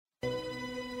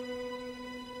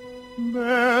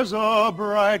There's a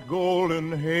bright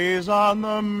golden haze on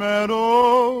the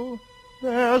meadow.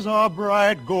 There's a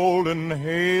bright golden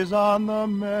haze on the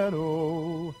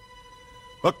meadow.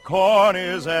 The corn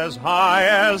is as high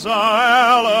as an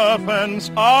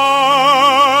elephant's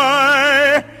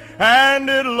eye, and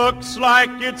it looks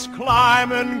like it's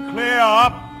climbing clear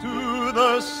up to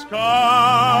the sky.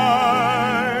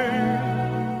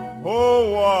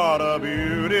 Oh, what a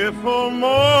beautiful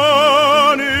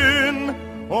morning.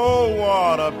 Oh,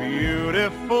 what a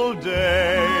beautiful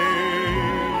day.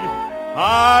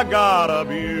 I got a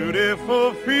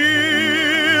beautiful feeling,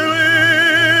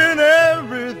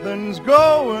 everything's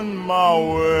going my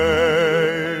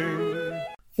way.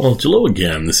 Well, hello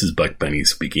again, this is Buck Benny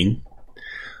speaking.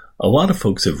 A lot of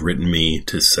folks have written me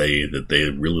to say that they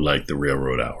really like the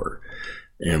Railroad Hour.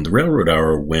 And the Railroad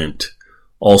Hour went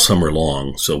all summer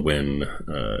long, so when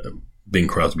Bing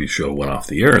Crosby's show went off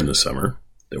the air in the summer,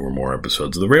 there were more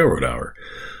episodes of the Railroad Hour.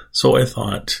 So I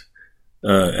thought,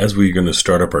 as we're going to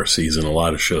start up our season, a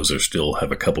lot of shows still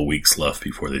have a couple weeks left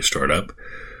before they start up.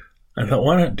 I thought,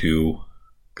 why not do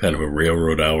kind of a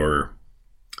Railroad Hour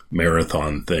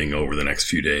marathon thing over the next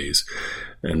few days?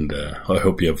 And I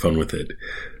hope you have fun with it.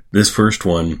 This first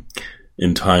one,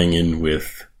 in tying in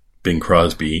with Bing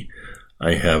Crosby,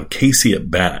 I have Casey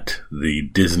at Bat, the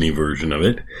Disney version of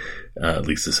it, at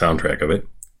least the soundtrack of it,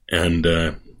 and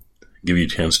give you a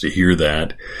chance to hear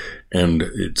that. And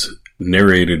it's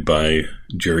narrated by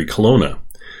Jerry Colonna,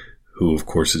 who of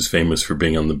course is famous for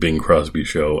being on the Bing Crosby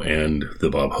Show and the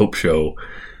Bob Hope Show,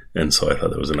 and so I thought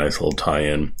that was a nice little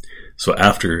tie-in. So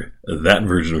after that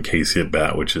version of Casey at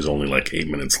Bat, which is only like 8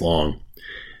 minutes long,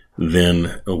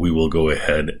 then we will go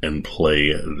ahead and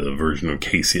play the version of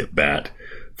Casey at Bat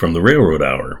from the Railroad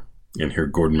Hour and hear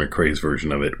Gordon MacRae's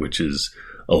version of it, which is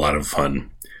a lot of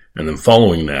fun. And then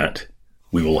following that,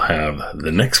 we will have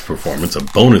the next performance, a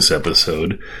bonus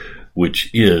episode, which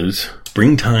is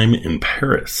Springtime in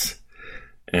Paris.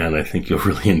 And I think you'll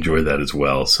really enjoy that as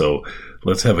well. So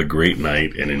let's have a great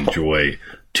night and enjoy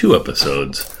 2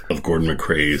 episodes of Gordon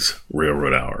MacRae's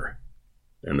Railroad Hour.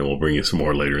 And then we'll bring you some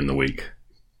more later in the week.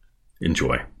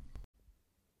 Enjoy.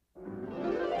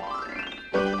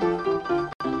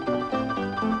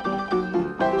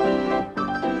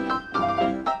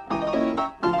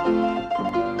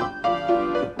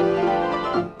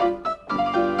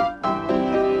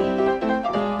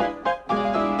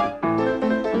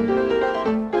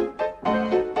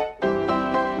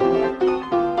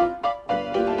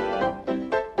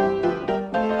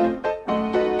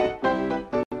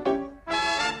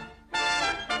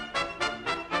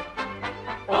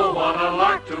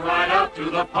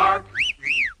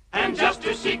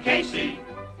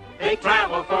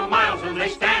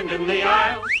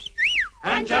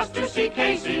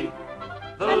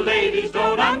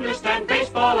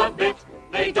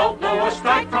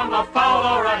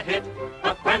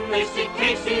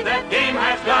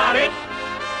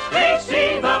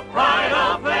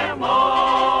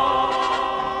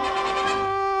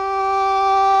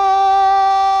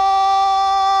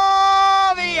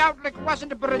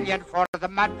 Wasn't brilliant for the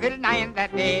Mudville Nine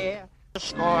that day. The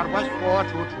score was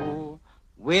 4-2,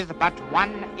 with but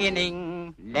 1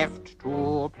 inning left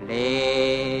to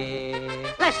play.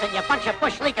 Listen, you bunch of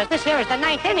bush leakers, this here is the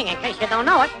 9th inning, in case you don't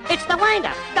know it. It's the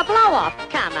wind-up, the blow-off.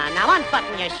 Come on, now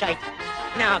unbutton your shirt.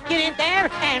 Now get in there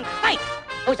and fight.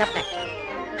 Who's up next?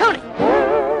 Cooney.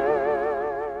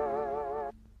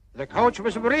 The coach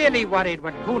was really worried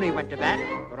when Cooney went to bat,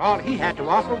 but all he had to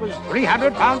offer was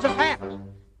 300 pounds of fat.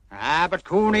 But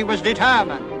Cooney was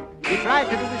determined. He tried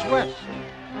to do his worst.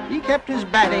 He kept his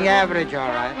batting average all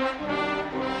right.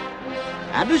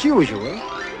 And as usual,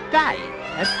 died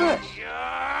at first.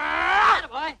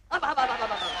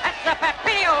 That's the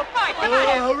Papilio boy. Come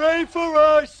on. Hooray for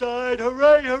our side.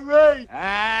 Hooray, hooray.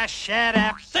 Shut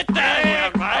up. Sit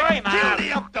down, right?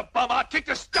 Gildy up the bum. I'll kick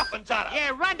the stuffings out of him.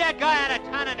 Yeah, run that guy out of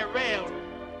town on the rails.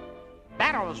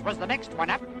 Barrels was the next one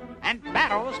up, and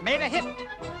Barrels made a hit.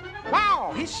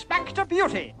 Wow, he smacked a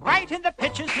beauty right in the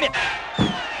pitcher's mitt.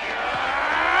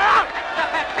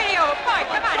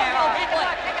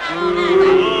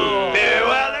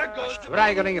 Well, there goes.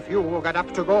 Straggling a few got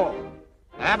up to go.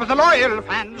 But the loyal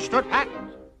fans stood pat.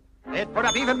 They'd put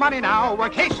up even money now were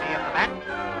Casey at the bat.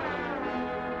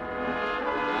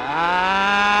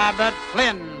 But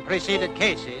Flynn preceded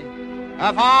Casey.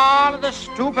 Of all the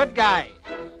stupid guys,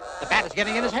 the bat is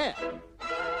getting in his hair.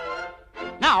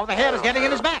 Now the hair is getting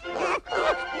in his back.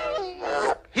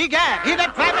 He gagged. He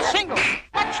let drive a single,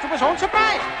 much to his own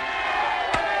surprise.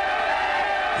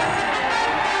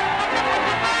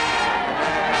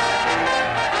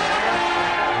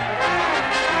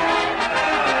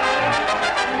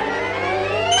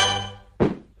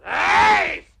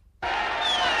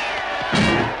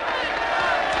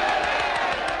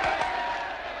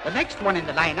 one in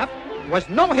the lineup was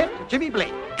no-hit Jimmy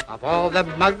Blake. Of all the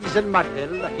mugs in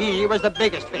Mudville, he was the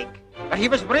biggest fake. But he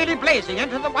was really blazing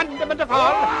into the wonderment of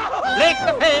all. Blake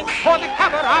the fake for the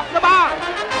cover off the ball.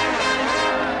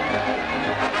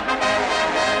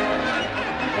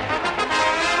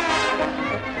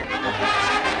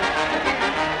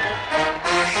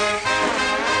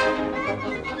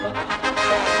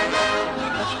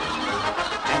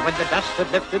 And when the dust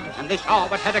had lifted and they saw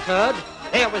what had occurred,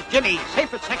 there was Jimmy,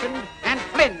 safe at second, and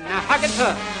Flynn, a hugging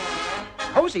third.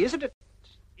 Cozy, isn't it?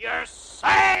 You're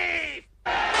safe!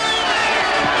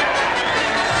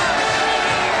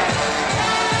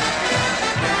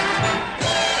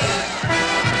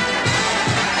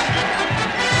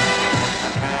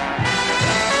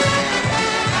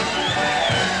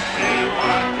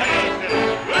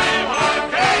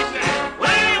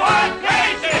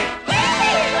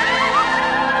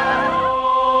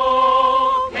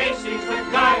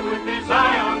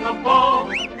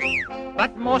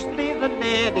 But mostly the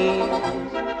ladies.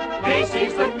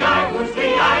 Casey's the guy who's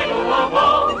the idol of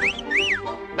all.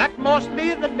 But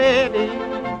mostly the ladies.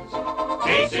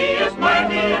 Casey is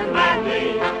mighty and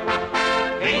manly.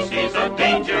 Casey's a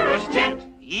dangerous gent.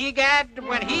 Egad,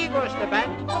 when he goes to bat,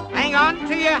 hang on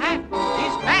to your hat.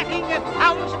 He's batting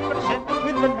 1,000%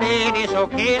 with the ladies. Oh,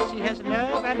 Casey has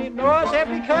nerve and he knows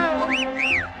every curve.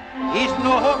 He's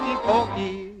no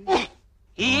hokey-pokey.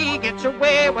 He gets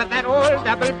away with that old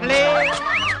double play.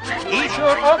 He's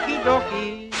sure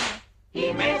okie-dokie.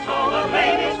 He makes all the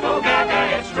ladies go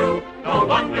gaga, it's true. No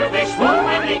wonder they swoon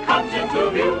when he comes into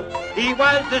view. He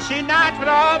was the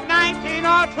Sinatra of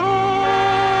 1902.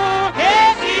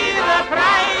 Casey, the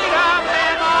pride of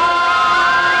them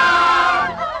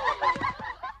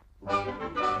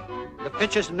all. The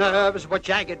pitcher's nerves were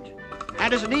jagged,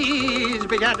 and his knees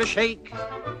began to shake.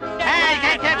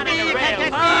 Can't catch me.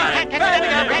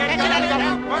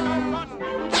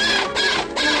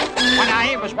 One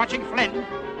eye was watching Flynn,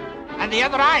 and the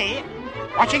other eye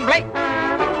watching Blake.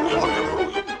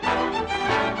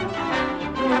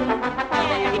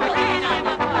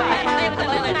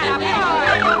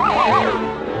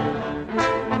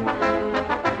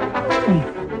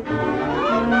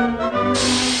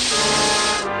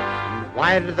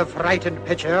 While the frightened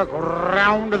pitcher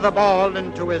ground the ball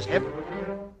into his hip,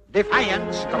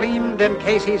 defiance gleamed in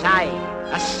Casey's eye.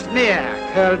 A sneer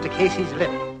curled Casey's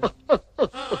lip.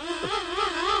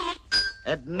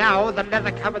 And now the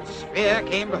leather-covered sphere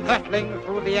came hurtling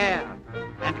through the air,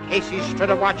 and Casey stood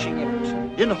a-watching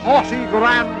it in haughty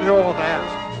grandeur there.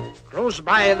 Close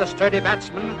by the sturdy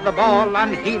batsman, the ball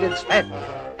unheeded sped.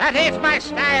 That ain't my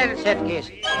style, said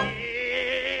Casey.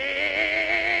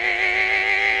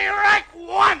 Right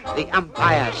one! The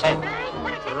umpire said.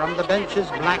 From the benches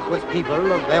black with people,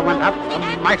 there went up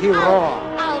a mighty roar,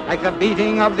 like the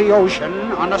beating of the ocean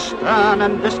on a stern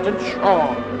and distant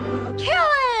shore.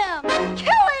 Kill him!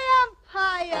 Kill the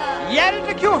umpire! Yelled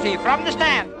the cutie from the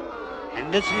stand.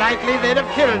 And it's likely they'd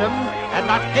have killed him had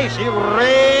not Casey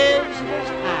raised his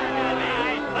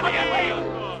hand.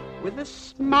 With a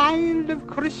smile of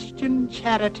Christian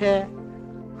charity,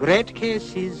 great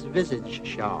Casey's visage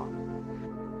shone.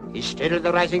 He stilled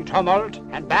the rising tumult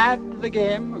and bade the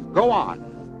game go on.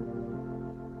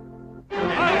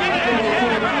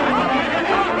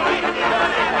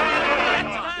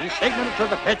 He signaled to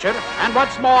the pitcher, and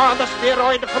once more the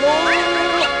spheroid flew.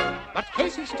 But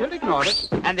Casey still ignored it,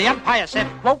 and the umpire said,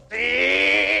 quote,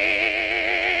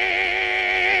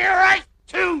 Right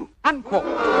two! Unquote.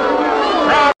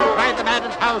 Fraud, cried the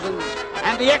maddened thousands,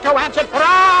 and the echo answered,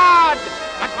 fraud!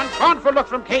 But one scornful look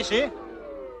from Casey,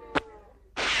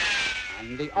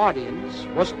 and the audience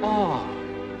was awed.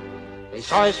 They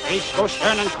saw his face go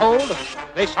stern and cold.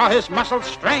 They saw his muscles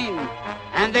strain.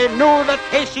 And they knew that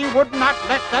Casey would not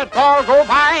let that ball go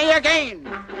by again.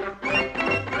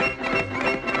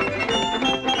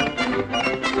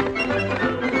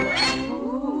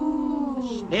 The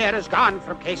sneer is gone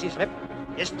from Casey's lip.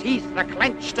 His teeth are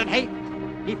clenched in hate.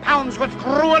 He pounds with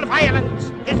cruel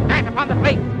violence his bat upon the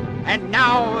plate. And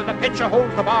now the pitcher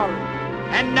holds the ball.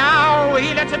 And now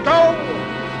he lets it go.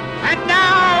 And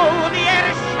now the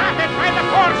air is shattered by the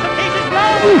force of Casey's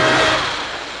blow.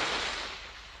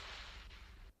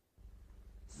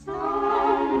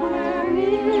 Somewhere in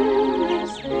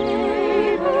this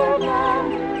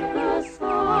tableland, the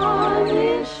sun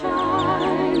is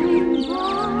shining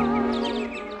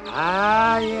bright.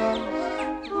 Ah, yes.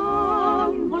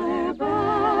 Somewhere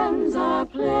bands are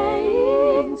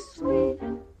playing sweet.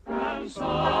 And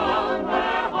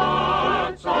somewhere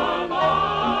hearts are light.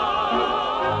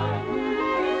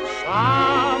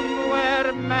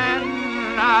 Somewhere men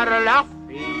are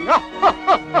laughing.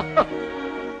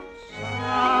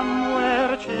 Somewhere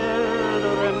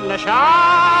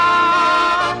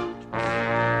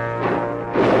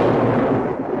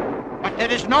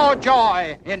no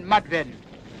joy in Mudville.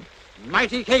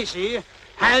 Mighty Casey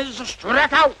has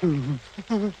struck out.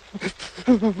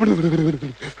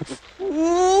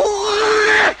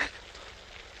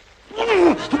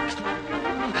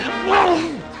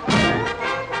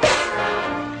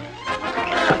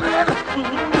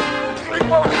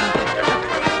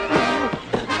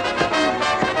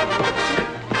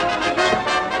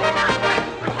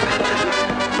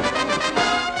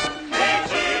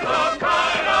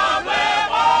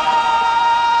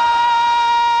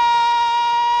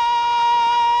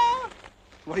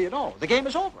 What do you know? The game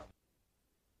is over.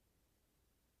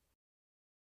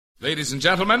 Ladies and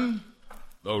gentlemen,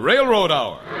 the Railroad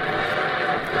Hour.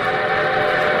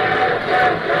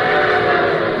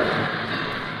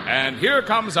 And here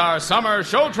comes our summer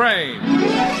show train.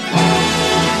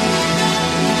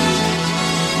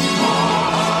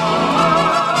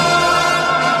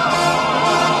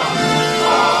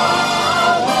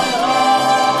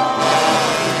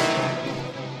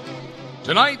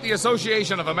 Tonight, the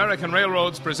Association of American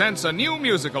Railroads presents a new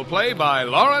musical play by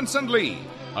Lawrence and Lee,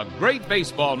 a great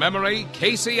baseball memory,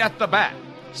 Casey at the Bat,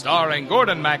 starring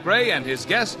Gordon MacRae and his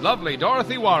guest, lovely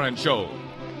Dorothy Warren Show.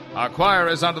 Our choir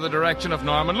is under the direction of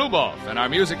Norman Luboff, and our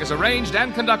music is arranged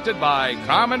and conducted by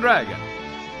Carmen Dragon.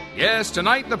 Yes,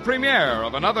 tonight the premiere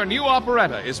of another new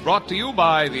operetta is brought to you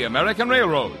by the American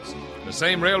Railroads, the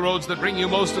same railroads that bring you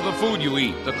most of the food you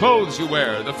eat, the clothes you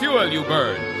wear, the fuel you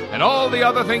burn, and all the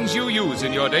other things you use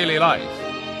in your daily life.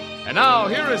 And now,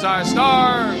 here is our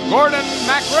star, Gordon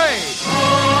MacRae.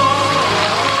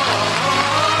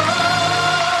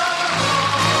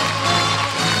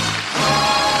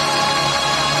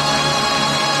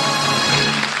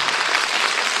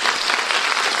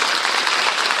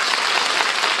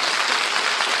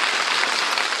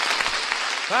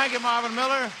 Thank you, Marvin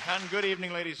Miller, and good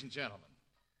evening, ladies and gentlemen.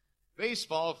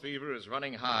 Baseball fever is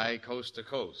running high coast to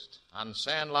coast, on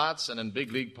sandlots and in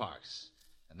big league parks.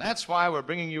 And that's why we're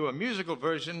bringing you a musical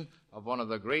version of one of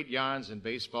the great yarns in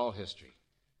baseball history.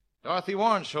 Dorothy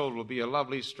Warrenshold will be a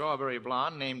lovely strawberry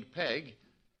blonde named Peg,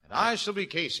 and I shall be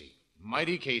Casey,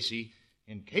 Mighty Casey,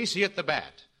 in Casey at the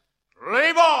Bat.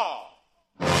 Play ball!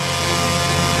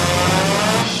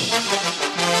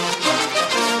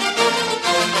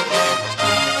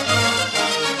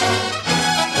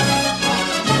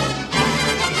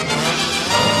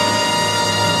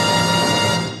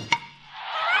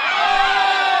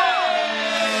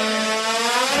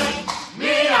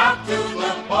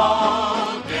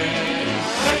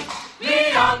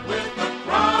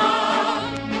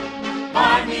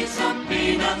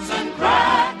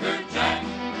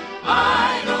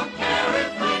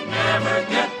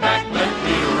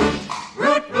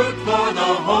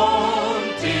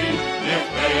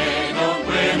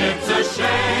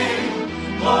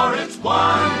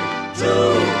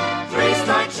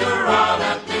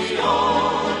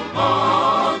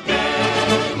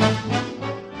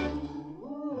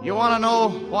 You want to know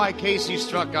why Casey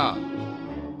struck out?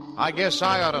 I guess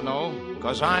I ought to know,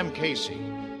 because I'm Casey.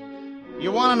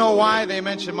 You want to know why they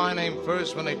mention my name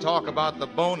first when they talk about the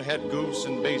bonehead goofs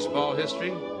in baseball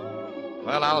history?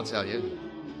 Well, I'll tell you.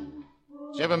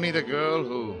 Did you ever meet a girl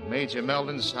who made you melt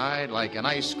inside like an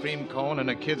ice cream cone in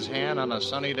a kid's hand on a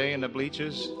sunny day in the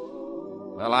bleachers?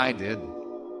 Well, I did.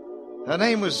 Her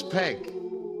name was Peg.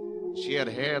 She had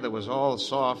hair that was all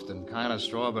soft and kind of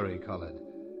strawberry-colored.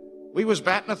 We was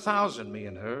batting 1,000, me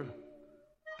and her.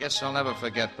 Guess I'll never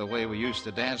forget the way we used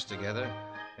to dance together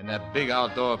in that big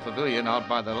outdoor pavilion out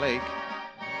by the lake,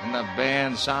 and the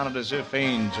band sounded as if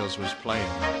angels was playing.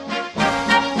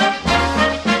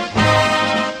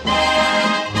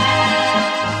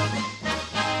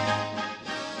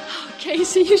 Oh,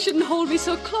 Casey, you shouldn't hold me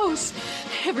so close.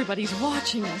 Everybody's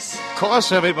watching us. Of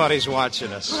course everybody's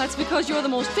watching us. Well, that's because you're the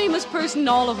most famous person in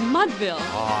all of Mudville.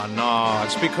 Oh, no,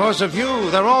 it's because of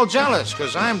you. They're all jealous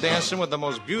because I'm dancing with the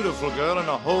most beautiful girl in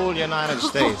the whole United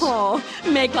States. Oh,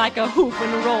 make like a hoop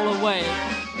and roll away.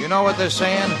 You know what they're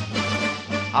saying?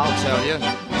 I'll tell you.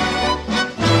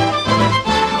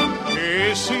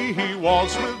 Casey, he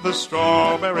waltzed with the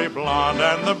strawberry blonde,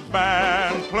 and the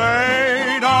band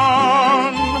played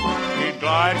on. He'd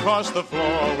glide across the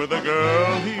floor with a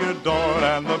girl he adored,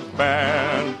 and the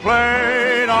band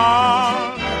played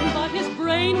on. But his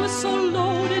brain was so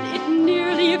loaded, it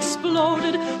nearly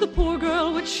exploded. The poor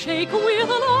girl would shake with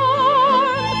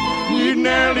alarm. He'd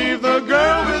near leave the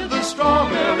girl with the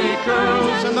strawberry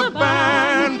curls, and the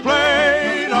band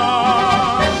played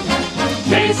on.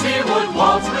 Casey would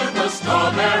waltz with the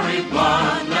strawberry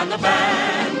blonde, and the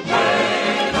band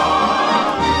played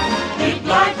on. He'd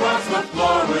glide across the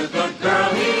floor with the girl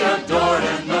he adored,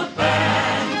 and the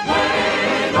band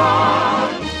played on.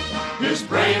 His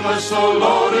brain was so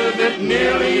loaded it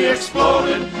nearly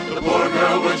exploded. The poor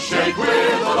girl would shake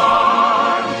with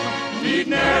alarm. Meet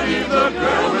Nettie, the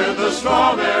girl with the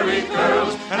strawberry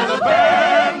curls, and the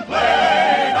band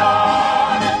played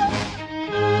on.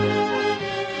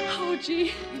 Oh,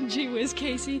 gee whiz,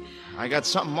 Casey. I got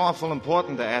something awful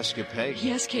important to ask you, Peg.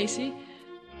 Yes, Casey.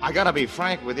 I gotta be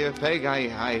frank with you, Peg.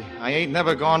 I ain't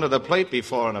never gone to the plate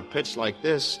before on a pitch like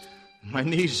this. My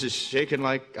knees is shaking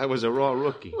like I was a raw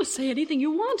rookie. Well, say anything you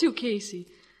want to, Casey.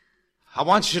 I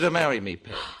want you to marry me,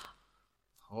 Peg.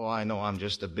 Oh, I know I'm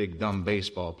just a big, dumb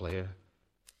baseball player.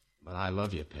 But I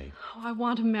love you, Peg. Oh, I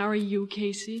want to marry you,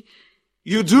 Casey.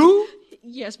 You do?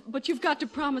 Yes, but you've got to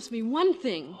promise me one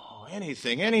thing. Oh,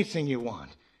 anything you want.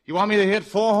 You want me to hit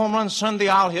 4 home runs Sunday?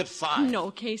 I'll hit 5.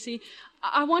 No, Casey.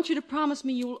 I want you to promise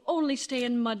me you'll only stay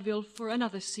in Mudville for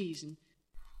another season.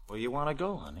 Where you want to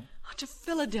go, honey? To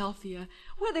Philadelphia,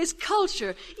 where there's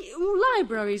culture,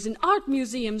 libraries and art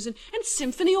museums and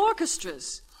symphony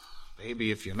orchestras.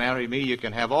 Baby, if you marry me, you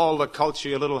can have all the culture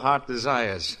your little heart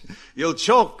desires. You'll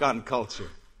choke on culture.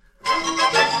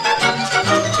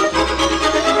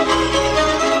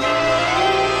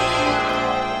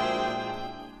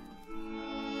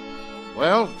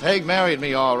 Well, Peg married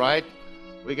me all right.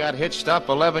 We got hitched up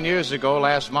 11 years ago,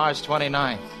 last March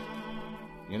 29th.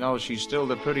 You know, she's still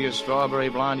the prettiest strawberry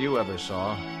blonde you ever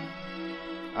saw.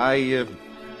 I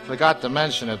forgot to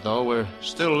mention it, though. We're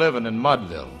still living in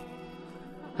Mudville.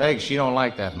 Peg, she don't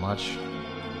like that much.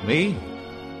 Me?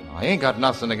 I ain't got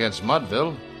nothing against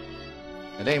Mudville.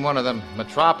 It ain't one of them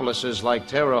metropolises like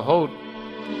Terre Haute,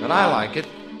 but I like it.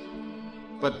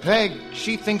 But Peg,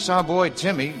 she thinks our boy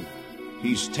Timmy,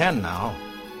 he's 10 now,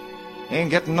 ain't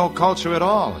getting no culture at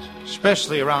all,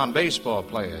 especially around baseball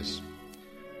players.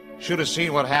 Should have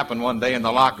seen what happened one day in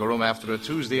the locker room after a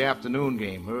Tuesday afternoon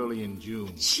game early in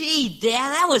June. Gee,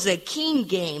 Dad, that was a keen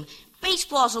game.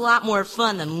 Baseball's a lot more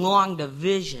fun than long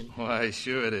division. Why,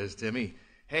 sure it is, Timmy.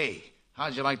 Hey,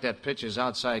 how'd you like that pitcher's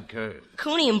outside curve?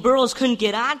 Cooney and Burroughs couldn't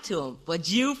get onto him, but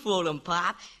you fooled him,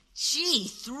 Pop. Gee,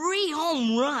 3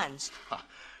 home runs.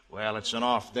 Well, it's an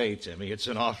off day, Timmy. It's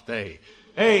an off day.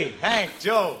 Hey, Hank,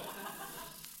 Joe.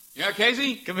 Yeah,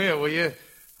 Casey? Come here, will you?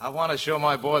 I want to show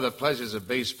my boy the pleasures of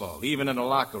baseball, even in the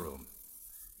locker room.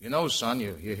 You know, son,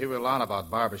 you hear a lot about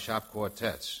barbershop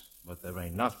quartets, but there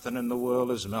ain't nothing in the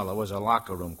world as mellow as a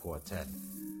locker room quartet.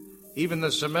 Even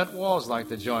the cement walls like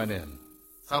to join in.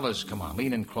 Fellas, come on,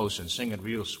 lean in close and sing it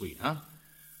real sweet, huh?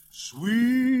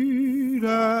 Sweet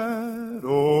Adola,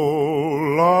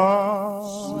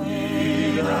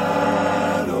 Sweet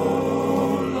Adola,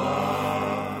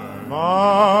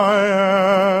 my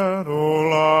Adola,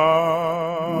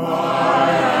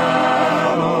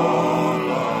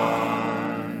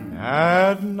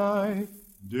 at night,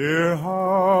 dear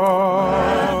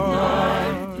heart,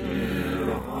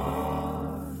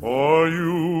 for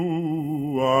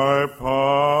you I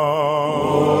pine.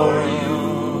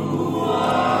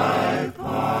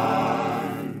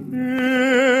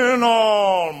 In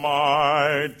all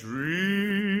my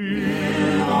dreams,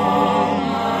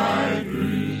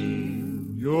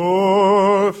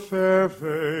 your fair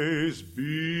face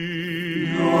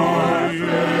beams.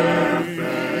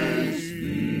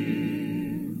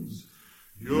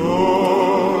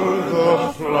 You're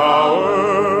the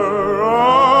flower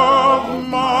of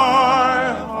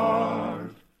my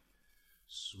heart,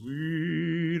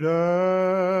 sweet Adola.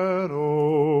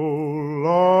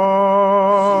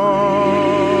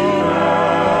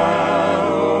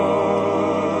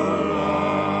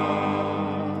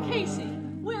 Casey,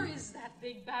 where is that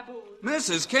big baboon?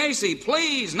 Mrs. Casey,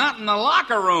 please, not in the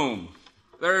locker room.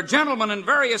 There are gentlemen in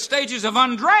various stages of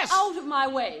undress. Out of my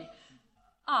way.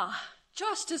 Ah,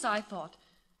 just as I thought.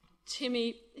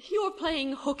 Timmy, you're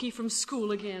playing hooky from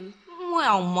school again.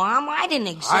 Well, Mom, I didn't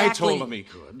exactly... I told him he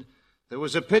could. There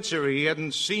was a pitcher he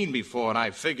hadn't seen before, and I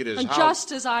figured his And house...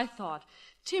 just as I thought.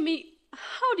 Timmy,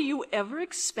 how do you ever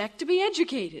expect to be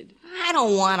educated? I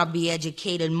don't want to be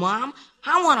educated, Mom.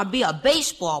 I want to be a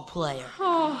baseball player.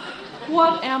 Oh,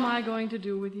 what am I going to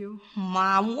do with you?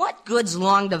 Mom, what good's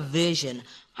long division?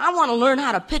 I want to learn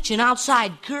how to pitch an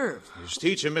outside curve. His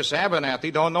teacher, Miss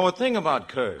Abernathy, don't know a thing about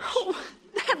curves. Oh,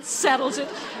 that settles it.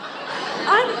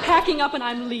 I'm packing up and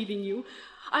I'm leaving you.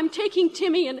 I'm taking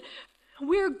Timmy and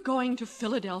we're going to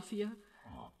Philadelphia.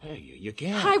 Oh, Peg, you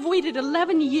can't. I've waited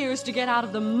 11 years to get out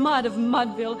of the mud of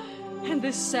Mudville, and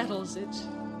this settles it.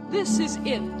 This is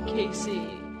it, Casey.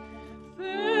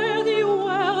 Fare thee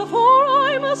well, for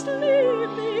I must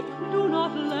leave thee. Do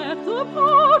not let the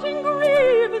parting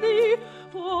grieve thee,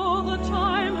 for the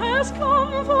time has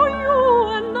come for you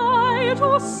and I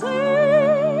to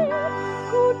say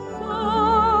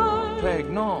goodbye. Peg,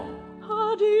 no.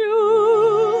 Adieu.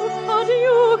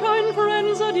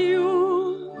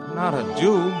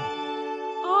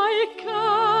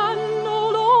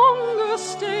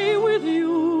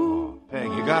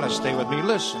 stay with me.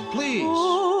 Listen, please.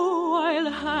 Oh, I'll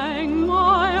hang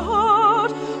my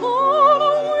heart on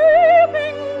a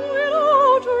weeping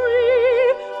willow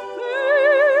tree.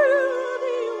 Fare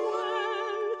thee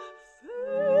well,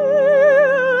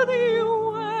 fare thee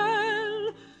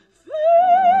well, fare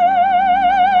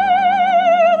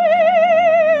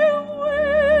thee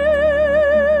well.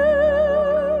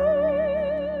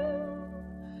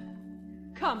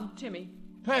 Come, Timmy.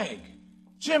 Peg.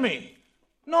 Jimmy.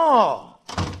 No.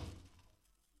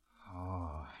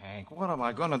 Oh, Hank, what am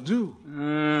I going to do?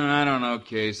 I don't know,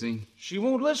 Casey. She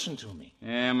won't listen to me.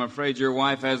 Yeah, I'm afraid your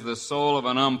wife has the soul of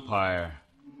an umpire.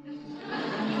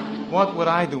 What would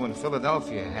I do in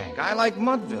Philadelphia, Hank? I like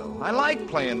Mudville. I like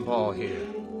playing ball here.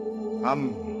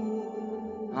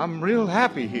 I'm real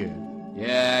happy here.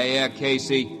 Yeah,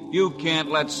 Casey. You can't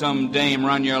let some dame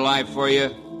run your life for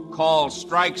you. Call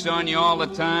strikes on you all the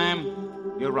time.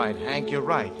 You're right, Hank, you're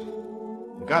right.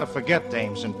 You gotta forget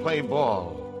dames and play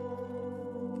ball.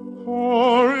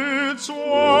 For it's 1,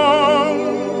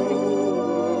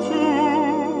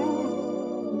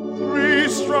 2, 3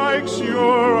 strikes,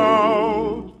 you're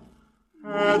out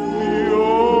at the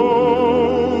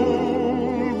old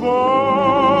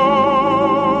ball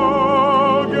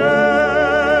game.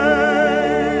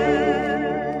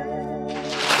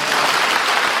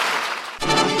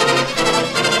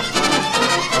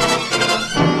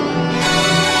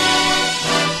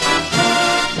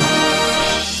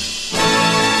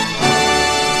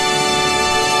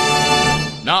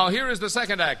 Now, here is the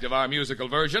second act of our musical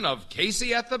version of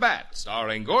Casey at the Bat,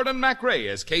 starring Gordon MacRae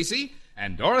as Casey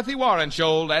and Dorothy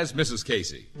Warrenshold as Mrs.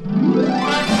 Casey.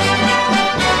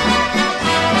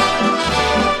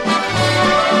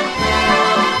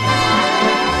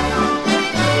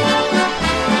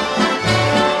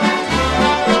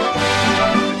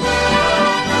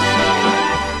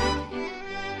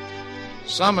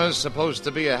 Summer's supposed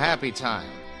to be a happy time,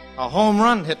 a home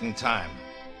run hitting time.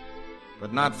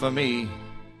 But not for me.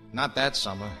 Not that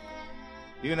summer.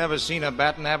 You never seen a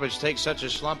batting average take such a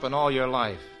slump in all your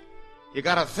life. You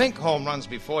gotta think home runs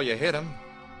before you hit 'em.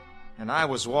 And I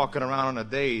was walking around in a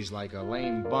daze like a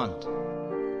lame bunt,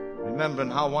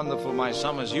 remembering how wonderful my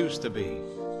summers used to be,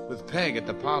 with Peg at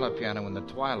the parlor piano in the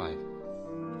twilight,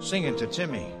 singing to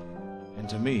Timmy and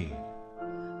to me.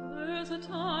 There's a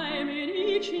time in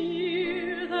each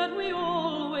year that we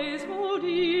always hold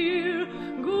dear,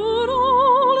 good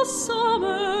old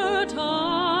summertime,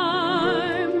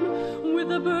 with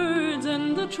the birds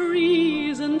and the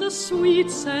trees and the sweet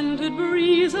scented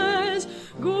breezes,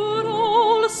 good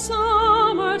old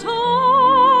summertime.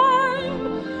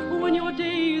 When your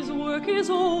day's work is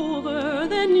over,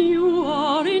 then you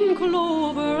are in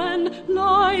clover, and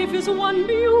life is one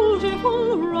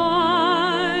beautiful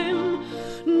rhyme.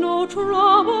 No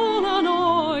trouble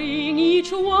annoying,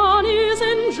 each one is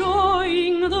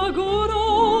enjoying the good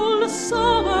old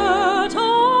summertime.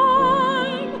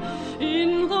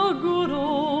 In the good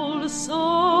old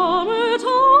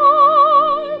summertime,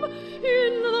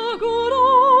 in the good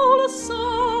old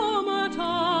summertime,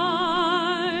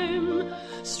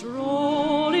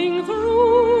 strolling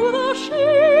through the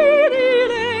shady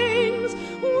lanes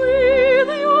with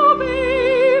your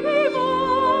baby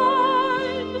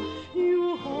mine.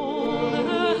 You hold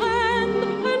her hand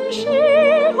and she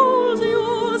holds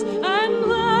yours, and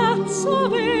that's a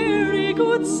very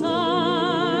good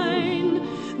sign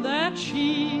that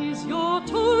she's your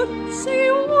Tootsie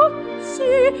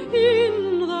Wootsie in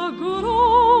the good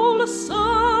old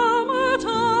summertime.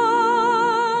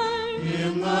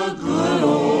 In the good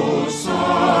old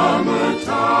summertime,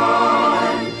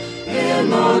 in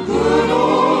the good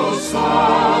old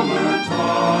summertime,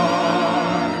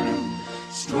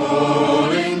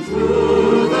 strolling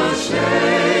through the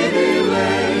shady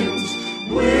lanes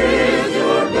with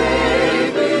your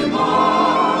baby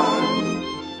mine.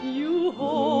 You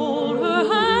hold her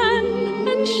hand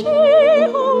and she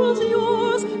holds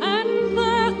yours, and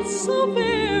that's a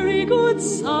very good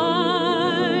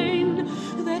sign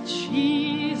that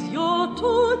she's your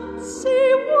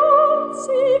Tootsie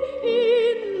Wootsie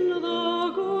in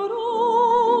the good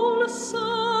old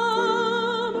summertime.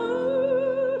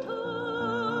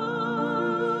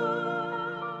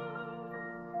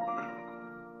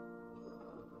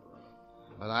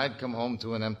 But I'd come home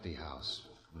to an empty house.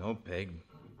 No Peg,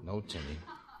 no Timmy,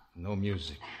 no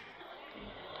music.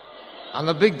 On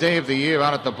the big day of the year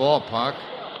out at the ballpark,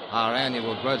 our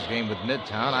annual grudge game with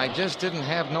Midtown, I just didn't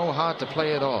have no heart to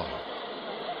play at all.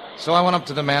 So I went up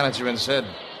to the manager and said,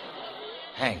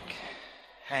 Hank,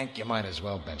 you might as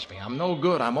well bench me. I'm no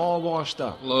good. I'm all washed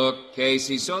up. Look,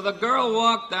 Casey, so the girl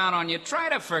walked out on you. Try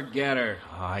to forget her.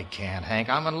 Oh, I can't, Hank.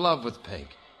 I'm in love with Peg.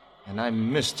 And I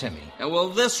miss Timmy. Well,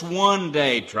 this one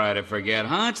day try to forget,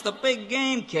 huh? It's the big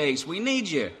game, Case. We need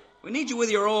you. We need you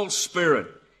with your old spirit.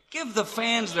 Give the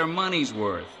fans their money's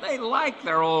worth. They like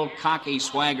their old cocky,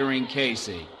 swaggering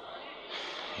Casey.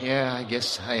 Yeah, I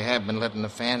guess I have been letting the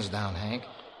fans down, Hank.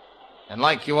 And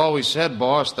like you always said,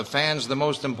 boss, the fans the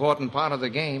most important part of the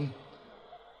game.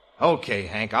 Okay,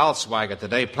 Hank, I'll swagger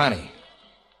today plenty.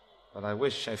 But I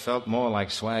wish I felt more like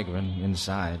swaggering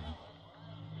inside.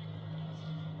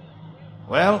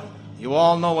 Well, you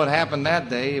all know what happened that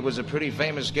day. It was a pretty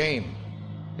famous game.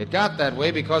 It got that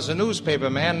way because a newspaper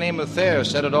man named Mather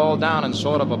set it all down in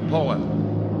sort of a poem.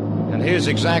 And here's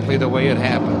exactly the way it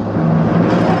happened.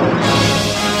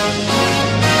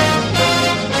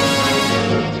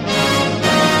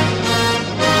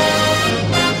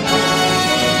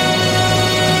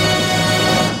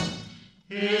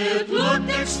 It looked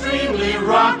extremely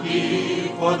rocky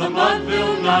for the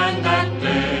Mudville Nine that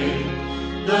day.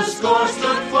 The score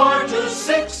stood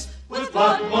 4-6 with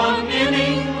but one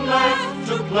inning left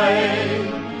to play.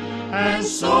 And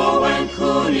so when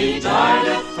Cooney died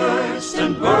at first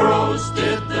and Burroughs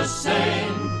did the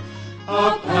same,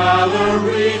 a pallor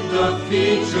read the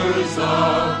features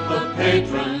of the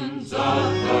patrons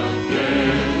of the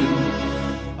game.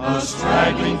 A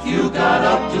straggling few got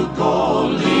up to goal,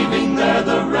 leaving there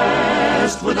the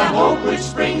rest with a hope which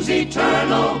springs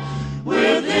eternal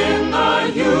within the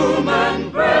human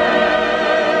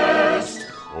breast.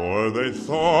 For they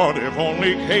thought if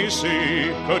only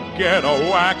Casey could get a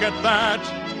whack at that,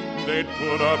 they'd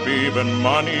put up even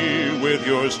money with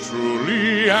yours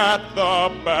truly at the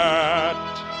bat.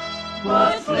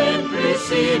 But Flynn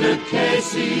preceded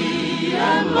Casey,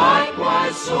 and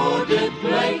likewise so did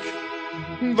Blake.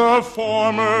 The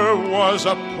former was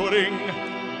a pudding,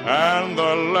 and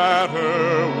the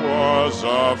latter was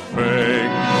a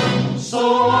fake.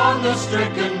 So on the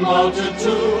stricken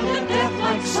multitude in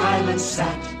death-like silence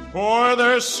sat. For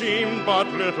there seemed but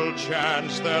little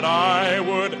chance that I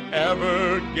would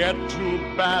ever get to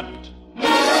bat.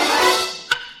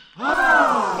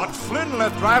 But Flynn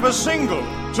let drive a single,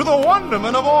 to the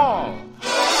wonderment of all.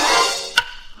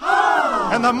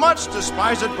 And the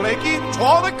much-despised Blakey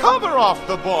tore the cover off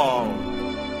the ball.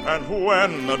 And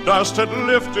when the dust had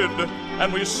lifted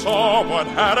and we saw what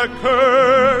had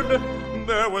occurred,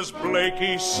 there was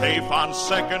Blakey safe on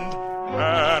second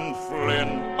and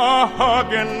Flynn a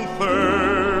hugging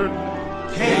third.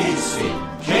 Casey,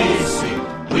 Casey,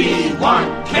 we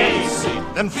want Casey.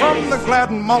 Then from the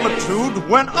gladdened multitude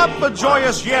went up a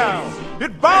joyous yell.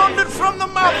 It bounded from the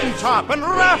mountaintop and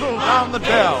rattled down the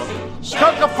dell,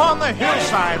 stuck upon the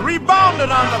hillside, rebounded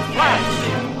on the flats.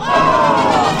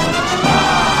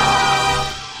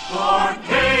 For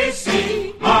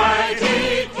Casey,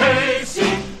 mighty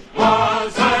Casey,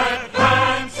 was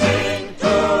advancing to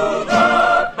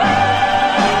the bat.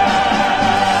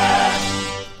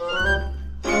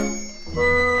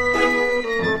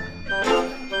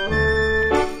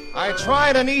 I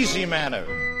tried an easy manner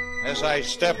as I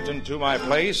stepped into my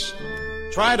place.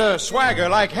 Tried a swagger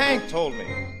like Hank told me,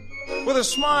 with a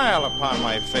smile upon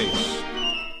my face.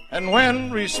 And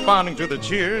when, responding to the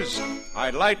cheers, I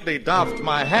lightly doffed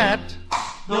my hat,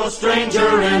 no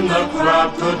stranger in the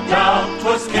crowd could doubt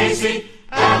 'twas Casey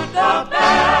at the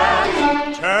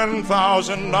bat.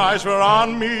 10,000 eyes were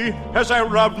on me as I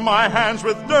rubbed my hands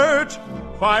with dirt.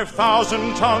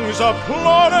 5,000 tongues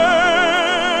applauded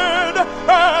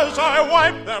as I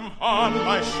wiped them on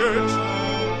my shirt.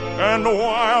 And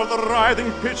while the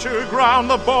writhing pitcher ground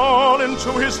the ball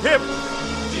into his hip,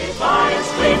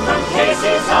 defiance gleamed from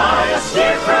Casey's eye, a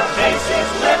sneer from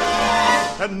Casey's lip.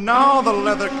 And now the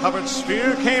leather-covered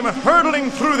sphere came hurtling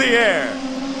through the air,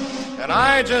 and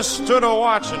I just stood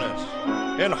a-watching it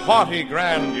in haughty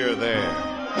grandeur there.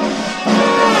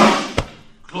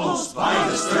 Close by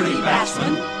the sturdy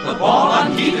batsman, the ball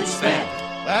unheeded sped.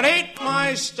 That ain't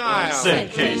my style,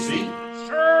 said Casey.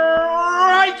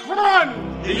 Strike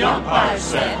one, the umpire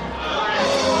said.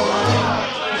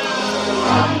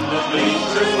 From the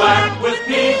bleachers black with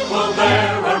people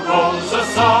there arose a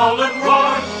sullen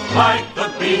roar, like the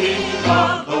beating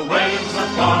of the waves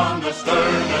upon the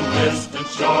stern and distant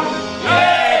shore.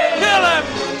 Hey, kill him!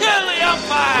 Kill the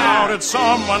umpire! Shouted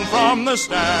someone from the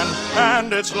stand,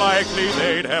 and it's likely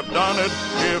they'd have done it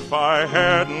if I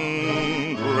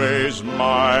hadn't raised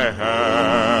my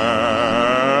hand.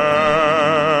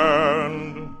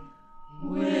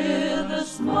 With a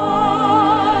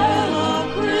smile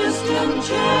of Christian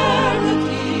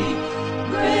charity,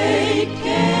 great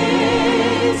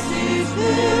Casey's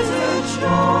visit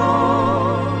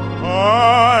shone.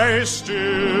 I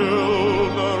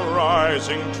stilled the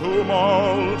rising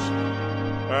tumult,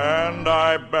 and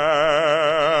I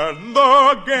bade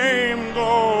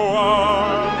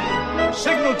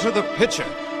to the pitcher,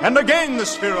 and again the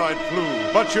spheroid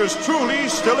flew, but yours truly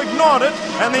still ignored it,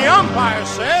 and the umpire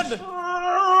said,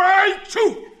 "Right to!"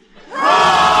 Yelled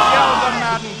the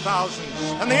maddened thousands,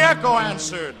 and the echo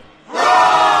answered,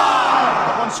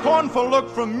 "Roar!" One scornful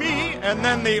look from me, and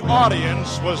then the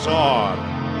audience was on.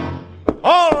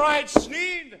 All right,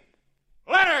 Sneed,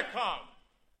 let her come.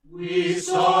 We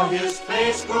saw his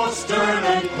face grow stern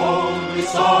and cold. We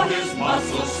saw his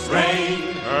muscles strain.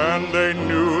 And they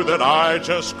knew that I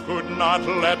just could not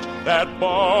let that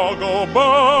ball go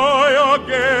by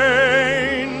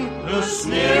again. The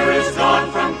sneer is gone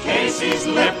from Casey's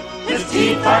lip. His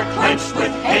teeth are clenched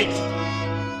with hate.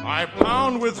 I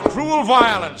pound with cruel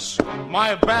violence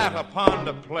my bat upon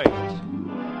the plate.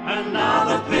 And now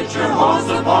the pitcher holds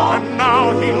the ball. And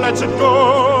now he lets it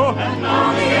go. And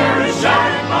now the air is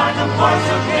shattered by the force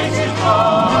of Casey's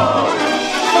ball.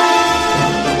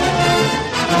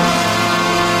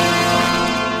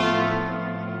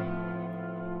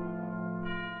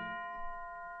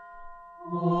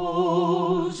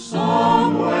 Oh,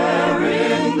 somewhere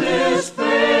in this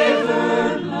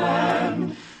favored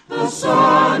land, the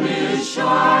sun is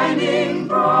shining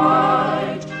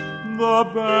bright. The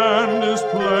band is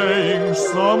playing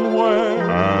somewhere,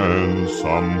 and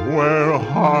somewhere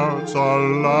hearts are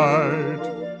light.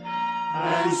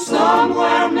 And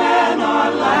somewhere men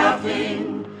are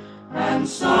laughing, and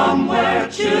somewhere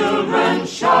children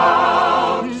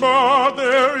shout. But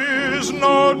there is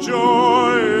no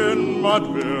joy in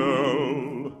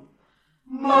Mudville.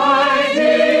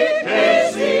 Mighty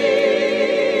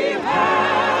Casey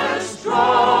has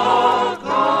struck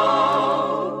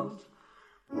out.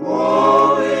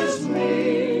 Woe is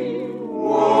me,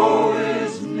 woe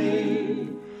is me.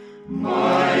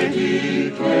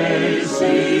 Mighty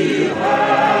Casey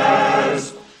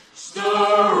has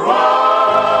struck out.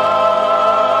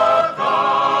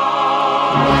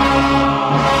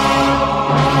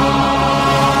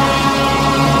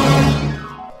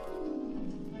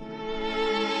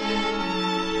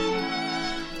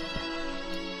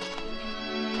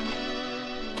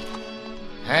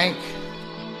 Hank,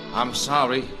 I'm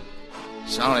sorry.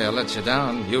 Sorry I let you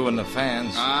down, you and the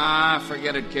fans. Ah,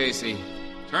 forget it, Casey.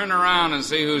 Turn around and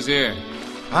see who's here.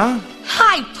 Huh?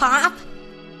 Hi, Pop.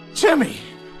 Timmy!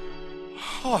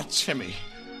 Oh, Timmy.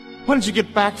 When did you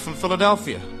get back from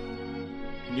Philadelphia?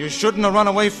 You shouldn't have run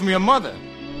away from your mother.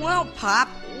 Well, Pop,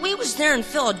 we was there in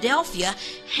Philadelphia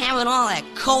having all that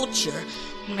culture,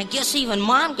 and I guess even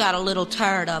Mom got a little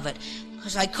tired of it,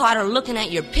 because I caught her looking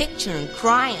at your picture and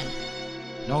crying.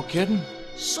 No kidding?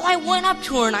 So I went up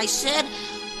to her and I said,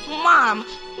 Mom,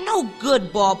 no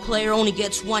good ball player only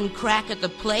gets one crack at the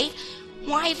plate.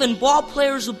 Why, even ball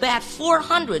players who bat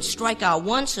 .400 strike out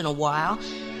once in a while.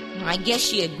 And I guess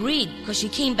she agreed, because she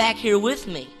came back here with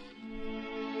me.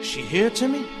 Is she here,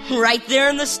 Timmy? Right there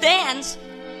in the stands.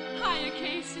 Hiya,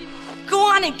 Casey. Go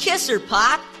on and kiss her,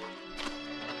 Pop.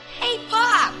 Hey,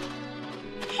 Bob.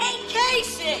 Hey,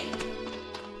 Casey.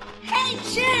 Hey,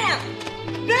 Jim.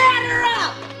 Batter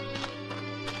up.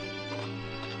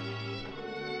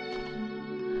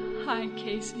 Hi,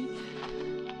 Casey.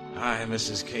 Hi,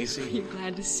 Mrs. Casey. You're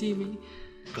glad to see me.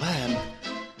 Glad?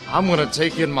 I'm going to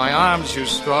take you in my arms, you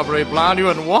strawberry blonde, you,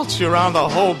 and waltz you around the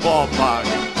whole ballpark.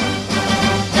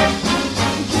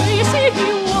 Casey,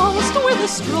 he waltzed with a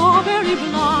strawberry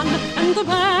blonde, and the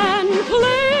band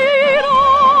played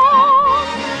on.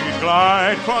 He'd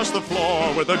glide across the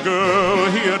floor with the girl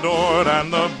he adored,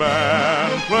 and the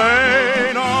band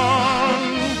played on.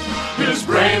 His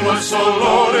brain was so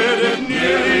loaded it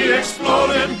nearly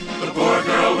exploded. The poor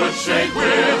girl would shake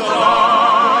with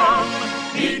alarm.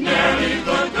 He'd near leave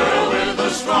the girl with the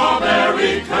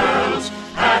strawberry curls,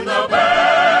 and the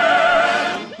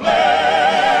band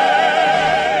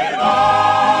played on.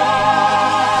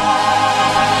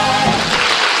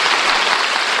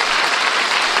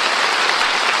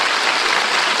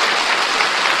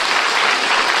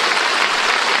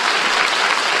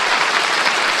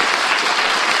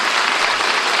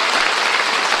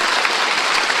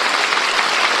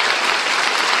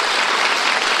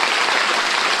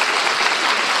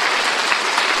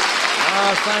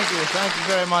 Thank you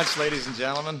very much, ladies and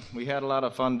gentlemen. We had a lot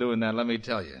of fun doing that, let me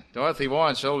tell you. Dorothy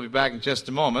Warrenshaw will be back in just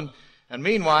a moment. And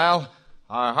meanwhile,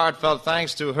 our heartfelt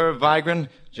thanks to Herb Vigran,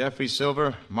 Jeffrey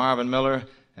Silver, Marvin Miller,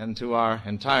 and to our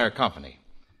entire company.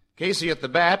 Casey at the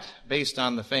Bat, based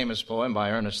on the famous poem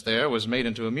by Ernest Thayer, was made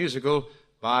into a musical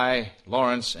by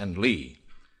Lawrence and Lee.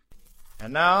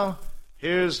 And now,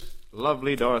 here's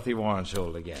lovely Dorothy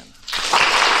Warrenshaw again.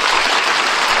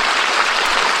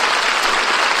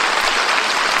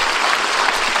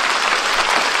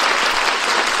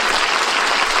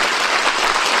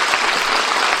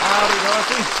 Howdy,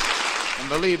 Dorothy. And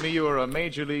believe me, you are a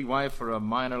major league wife for a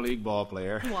minor league ball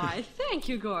player. Why, thank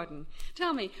you, Gordon.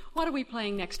 Tell me, what are we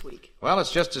playing next week? Well,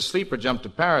 it's just a sleeper jump to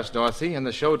Paris, Dorothy, and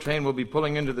the show train will be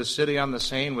pulling into the city on the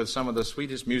Seine with some of the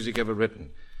sweetest music ever written.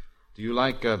 Do you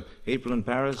like April in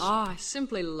Paris? Oh, I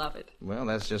simply love it. Well,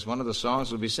 that's just one of the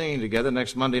songs we'll be singing together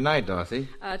next Monday night, Dorothy.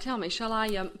 Tell me, shall I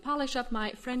polish up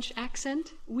my French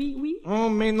accent? Oui, oui? Oh,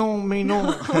 mais non, mais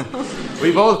non.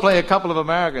 We both play a couple of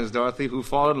Americans, Dorothy, who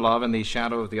fall in love in the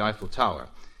shadow of the Eiffel Tower.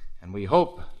 And we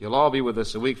hope you'll all be with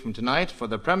us a week from tonight for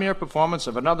the premiere performance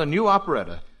of another new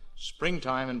operetta,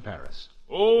 Springtime in Paris.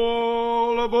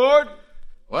 All aboard!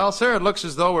 Well, sir, it looks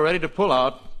as though we're ready to pull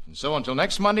out. And so until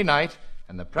next Monday night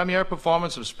and the premiere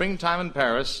performance of Springtime in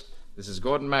Paris, this is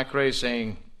Gordon MacRae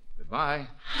saying goodbye.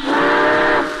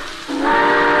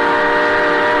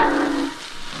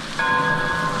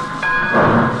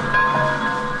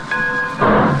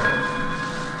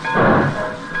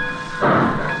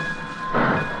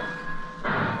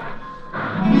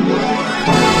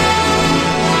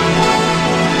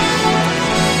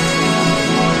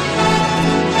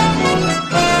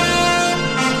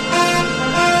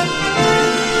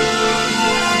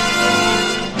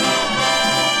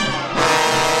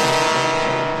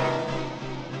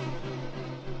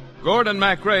 Gordon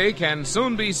MacRae can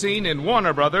soon be seen in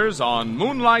Warner Brothers on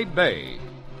Moonlight Bay.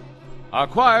 Our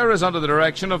choir is under the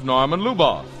direction of Norman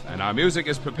Luboff, and our music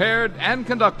is prepared and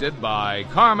conducted by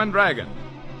Carmen Dragon.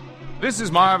 This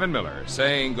is Marvin Miller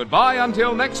saying goodbye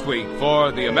until next week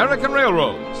for the American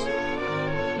Railroads.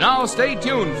 Now stay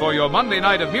tuned for your Monday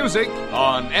night of music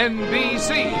on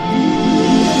NBC.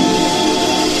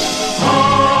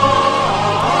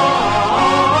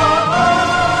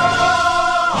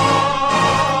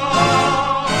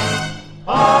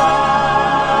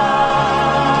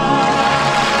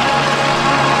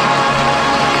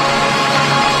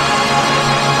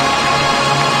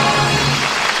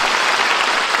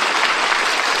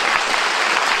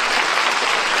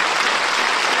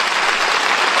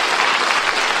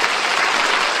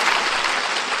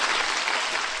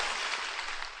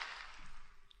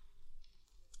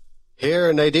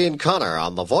 Hear Nadine Connor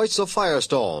on The Voice of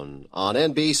Firestone on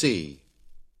NBC.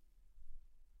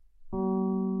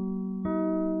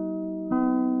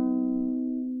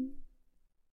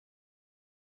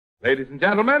 Ladies and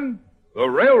gentlemen, the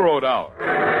Railroad Hour.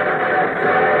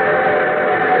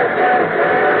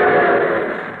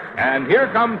 And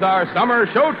here comes our summer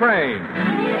show train.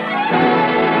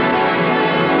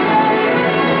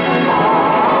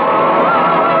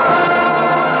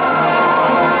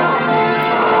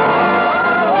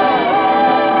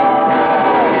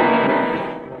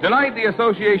 Tonight, the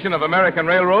Association of American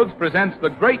Railroads presents the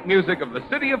great music of the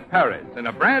city of Paris in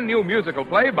a brand new musical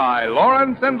play by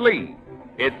Lawrence and Lee.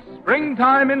 It's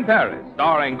Springtime in Paris,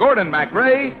 starring Gordon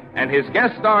MacRae and his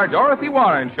guest star Dorothy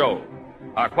Warren Show.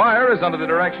 Our choir is under the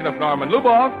direction of Norman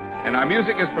Luboff, and our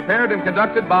music is prepared and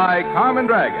conducted by Carmen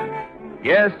Dragon.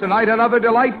 Yes, tonight another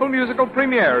delightful musical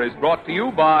premiere is brought to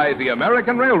you by the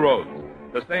American Railroads,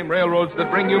 the same railroads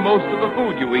that bring you most of the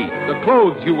food you eat, the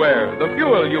clothes you wear, the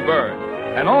fuel you burn,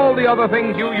 and all the other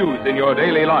things you use in your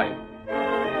daily life.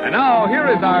 And now, here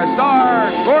is our star,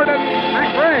 Gordon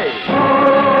MacRae.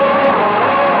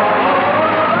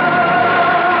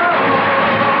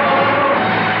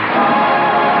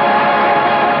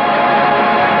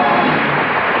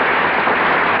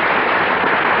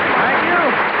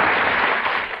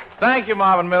 Thank you,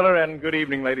 Marvin Miller, and good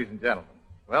evening, ladies and gentlemen.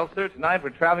 Well, sir, tonight we're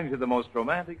traveling to the most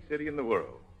romantic city in the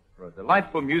world for a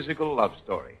delightful musical love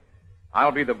story.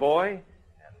 I'll be the boy, and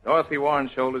Dorothy Warren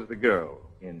Shoulders the girl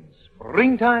in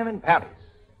Springtime in Paris.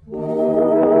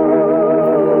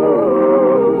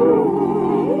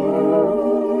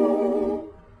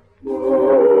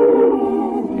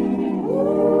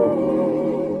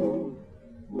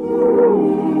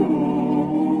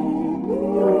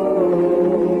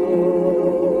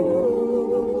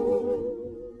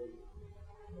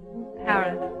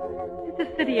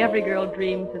 Every girl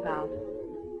dreams about.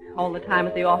 All the time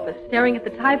at the office, staring at the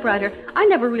typewriter, I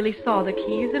never really saw the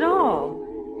keys at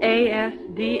all. A, S,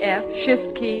 D, F,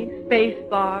 shift key, space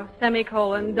bar,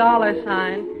 semicolon,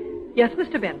 $sign. Yes,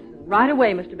 Mr. Benson. Right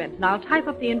away, Mr. Benson. I'll type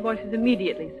up the invoices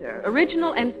immediately, sir.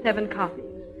 Original and 7 copies.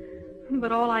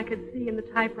 But all I could see in the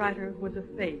typewriter was a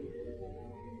face.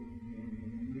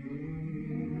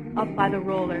 Up by the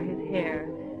roller, his hair,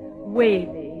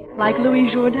 wavy, like Louis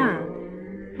Jourdain.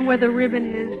 Where the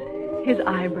ribbon is, his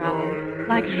eyebrows,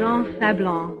 like Jean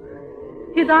Sablon.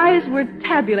 His eyes were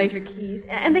tabulator keys,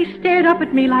 and they stared up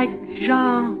at me like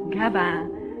Jean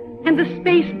Gabin. And the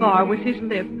space bar was his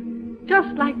lip,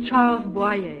 just like Charles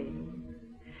Boyer.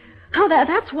 Oh,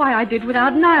 that's why I did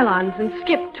without nylons and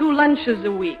skipped 2 lunches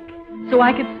a week, so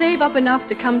I could save up enough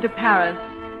to come to Paris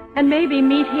and maybe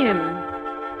meet him.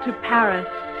 To Paris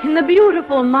in the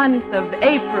beautiful month of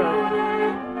April.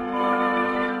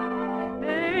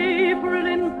 April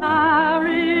in Paris,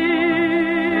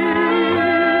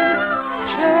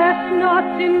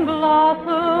 chestnuts in blossom,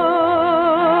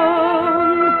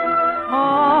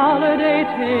 holiday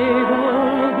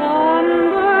tables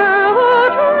under the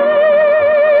tree.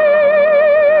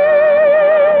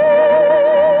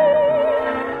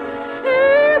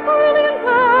 April in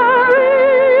Paris,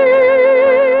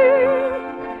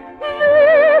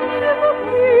 this is a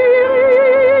feeling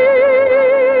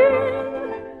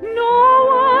no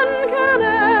one can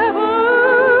ever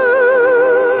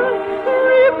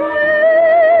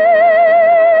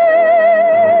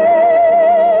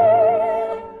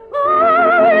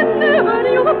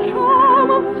charm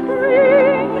of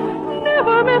spring,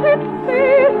 never met its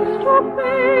face to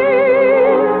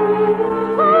face. I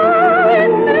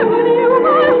never knew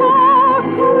my heart could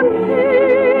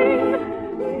sing,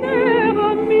 never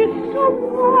missed a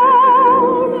brown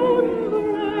embrace. Till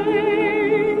April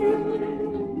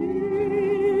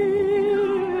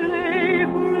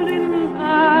in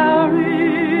Paris,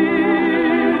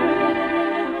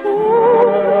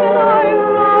 whom I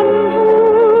run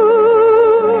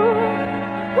to.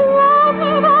 What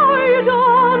have I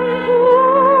done to my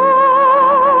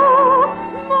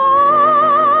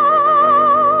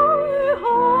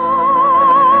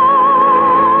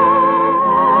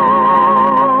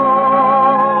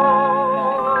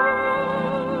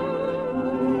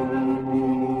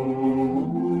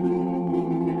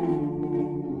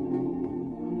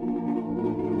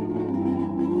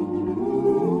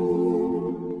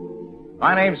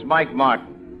My name's Mike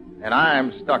Martin, and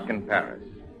I'm stuck in Paris.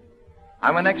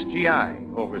 I'm an ex-GI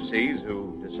overseas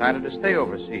who decided to stay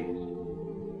overseas.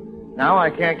 Now I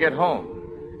can't get home,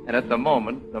 and at the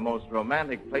moment, the most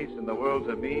romantic place in the world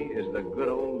to me is the good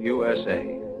old USA.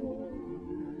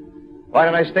 Why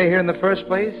did I stay here in the first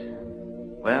place?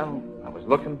 Well, I was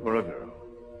looking for a girl.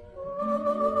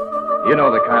 You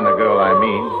know the kind of girl I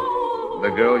mean. The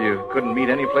girl you couldn't meet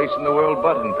any place in the world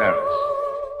but in Paris.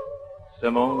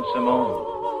 Simone,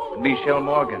 and Michelle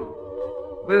Morgan,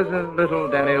 with a little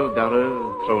Danielle Dollar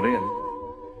thrown in.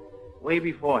 Way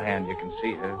beforehand you can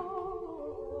see her.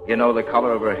 You know the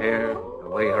color of her hair, the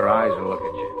way her eyes will look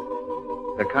at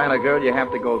you. The kind of girl you have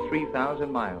to go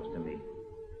 3,000 miles to meet.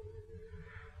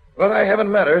 But I haven't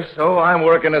met her, so I'm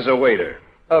working as a waiter.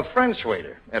 A French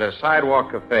waiter at a sidewalk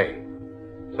cafe.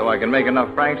 So I can make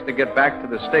enough francs to get back to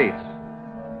the States.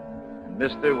 And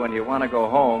mister, when you want to go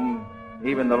home,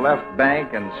 even the left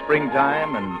bank and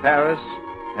springtime and Paris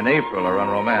and April are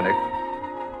unromantic.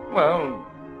 Well,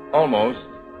 almost.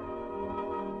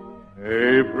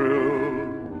 April,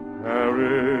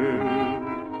 Paris,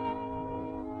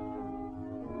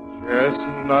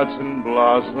 chestnuts in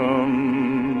blossom,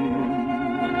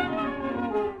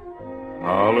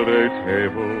 holiday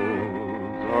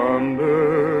tables under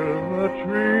the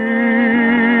tree.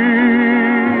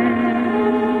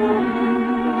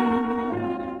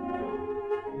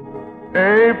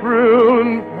 April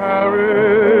in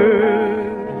Paris,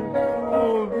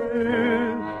 oh,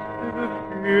 this is a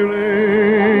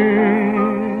feeling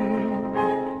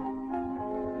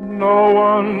no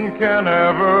one can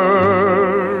ever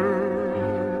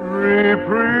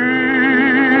reprise.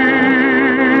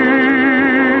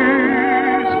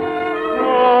 I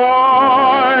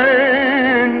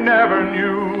never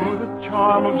knew the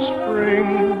charm of spring,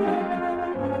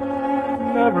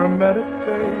 never met it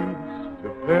face to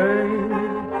face.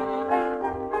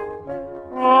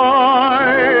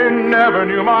 I never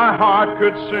knew my heart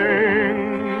could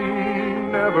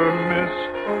sing, never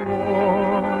missed a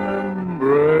warm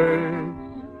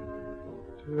embrace,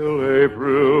 till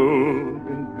April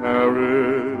in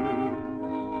Paris.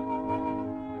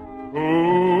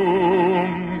 Whom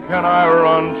can I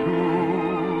run to?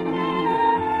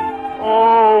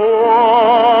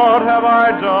 Oh, what have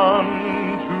I done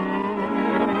to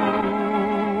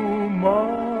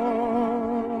my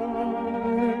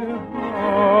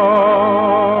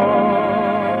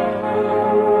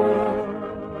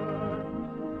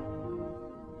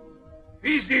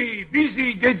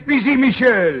Get busy,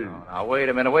 Michel. Now, wait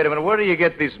a minute. Where do you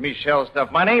get this Michel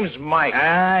stuff? My name's Mike.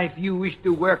 If you wish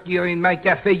to work here in my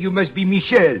cafe, you must be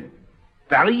Michel.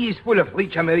 Paris is full of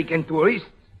rich American tourists.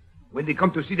 When they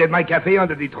come to sit at my cafe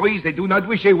under the trees, they do not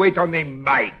wish a waiter named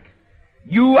Mike.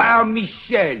 You are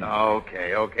Michel.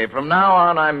 Okay. From now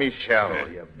on, I'm Michel. Oh,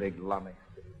 you big lummy.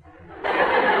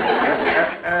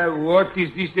 What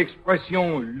is this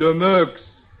expression, le mux?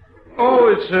 Oh,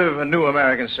 it's a new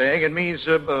American saying. It means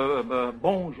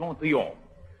bon gentilhomme,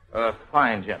 a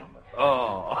fine gentleman.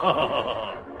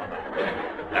 Oh.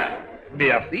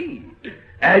 Merci.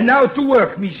 And now to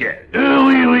work, Michel.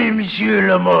 Oui, Monsieur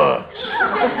Lamarck.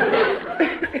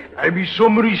 I be so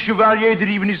many chevalier that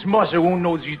even his master won't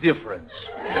know the difference.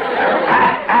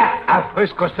 Our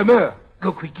first customer.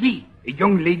 Go quickly. A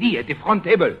young lady at the front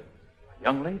table.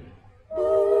 Young lady?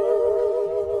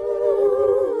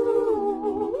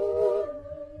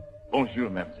 Bonjour,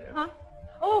 mademoiselle. Huh?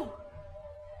 Oh.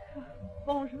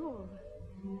 Bonjour.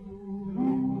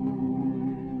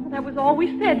 That was all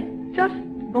we said. Just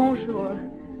bonjour.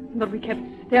 But we kept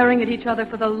staring at each other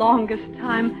for the longest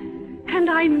time. And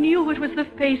I knew it was the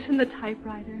face in the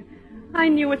typewriter. I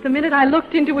knew it the minute I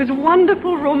looked into his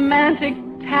wonderful, romantic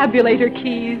tabulator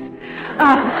keys.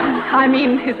 I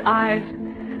mean, his eyes.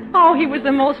 Oh, he was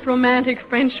the most romantic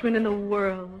Frenchman in the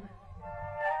world.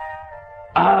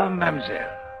 Ah,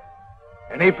 mademoiselle.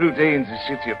 An April day in the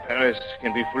city of Paris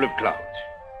can be full of clouds.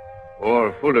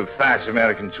 Or full of fat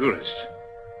American tourists.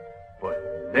 But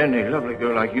then a lovely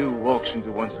girl like you walks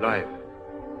into one's life.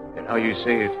 And how you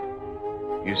say it,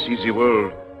 you see the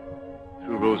world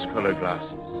through rose-colored glasses.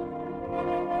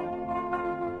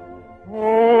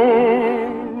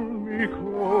 Hold me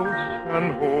close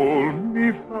and hold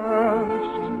me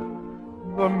fast.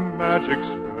 The magic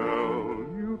spell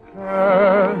you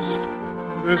cast.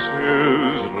 This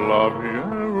is La Vie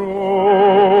Rose.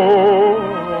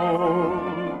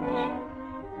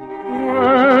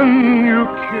 When you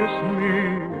kiss me,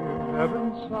 heaven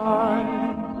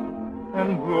sighs. And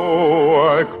though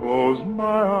I close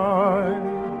my eyes,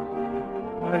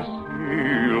 I see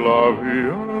La Vie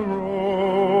Rose.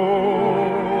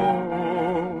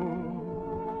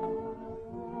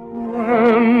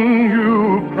 When you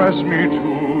press me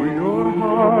to your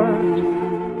heart,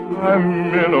 I'm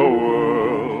in a world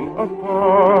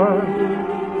apart,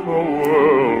 a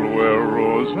world where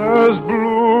roses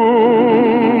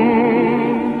bloom.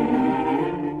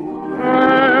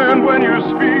 And when you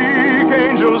speak,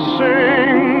 angels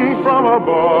sing from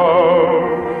above.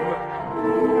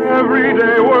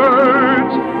 Everyday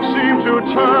words seem to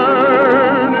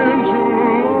turn into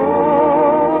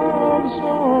love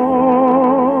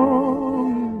songs.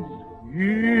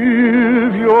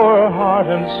 Give your heart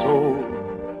and soul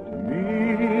to me,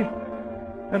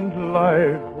 and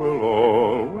life will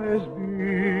always be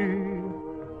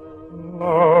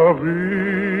La Vie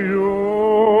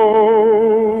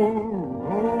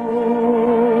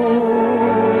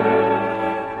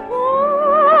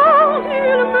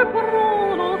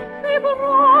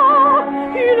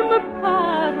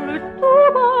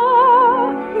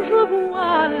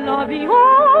La vie en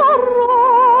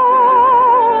rose.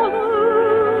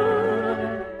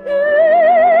 Il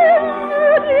me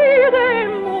dit des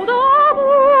mots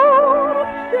d'amour,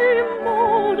 des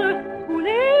mots de tous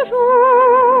les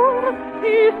jours,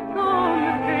 et ça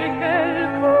me fait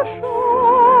quelque chose.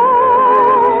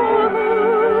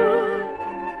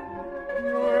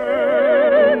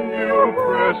 When you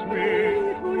press me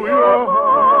to your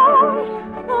heart,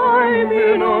 I'm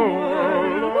in a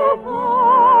world apart.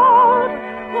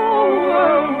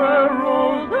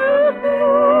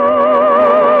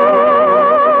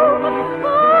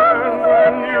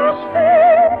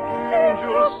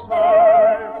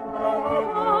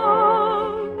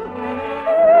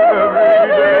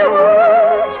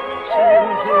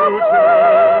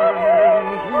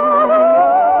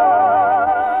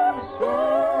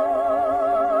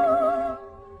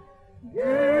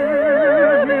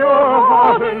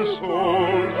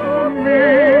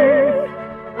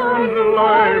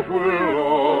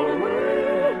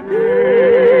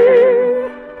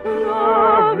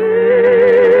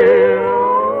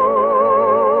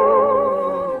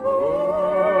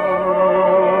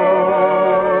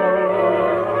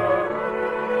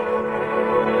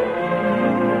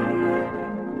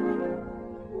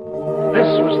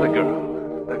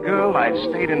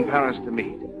 In Paris to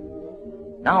meet.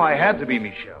 Now I had to be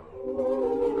Michel.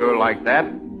 A girl like that,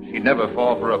 she'd never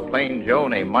fall for a plain Joe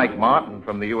named Mike Martin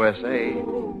from the USA.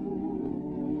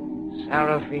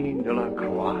 Seraphine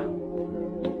Delacroix.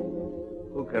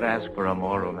 Who could ask for a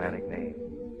more romantic name?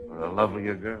 For a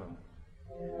lovelier girl?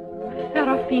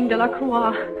 Seraphine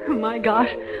Delacroix. Oh, my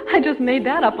gosh. I just made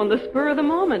that up on the spur of the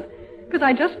moment. Because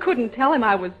I just couldn't tell him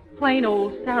I was plain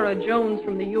old Sarah Jones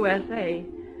from the USA.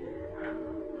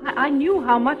 I knew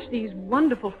how much these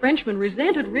wonderful Frenchmen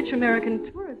resented rich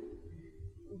American tourists.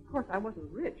 Of course, I wasn't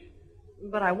rich,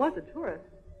 but I was a tourist.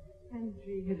 And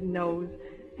gee, his nose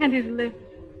and his lips.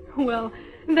 Well,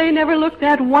 they never looked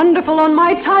that wonderful on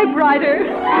my typewriter.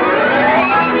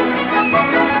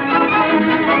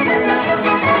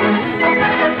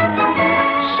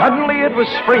 suddenly it was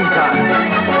springtime.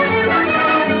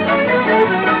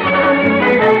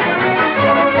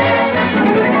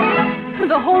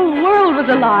 The whole world was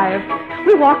alive.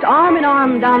 We walked arm in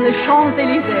arm down the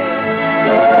Champs-Élysées.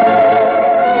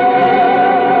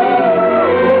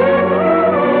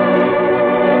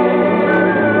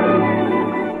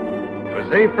 It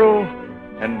was April,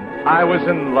 and I was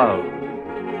in love.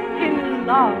 In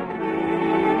love.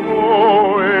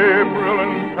 Oh, April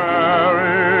in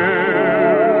Paris.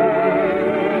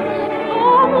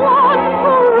 Someone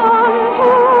to run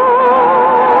to.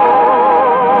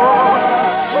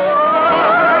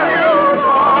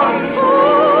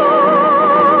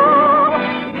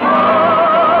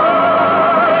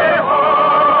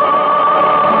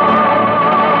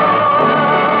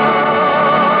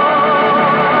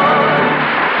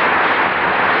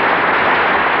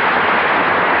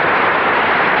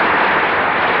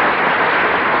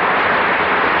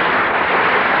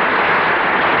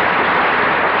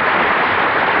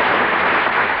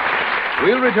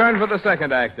 We'll return for the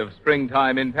second act of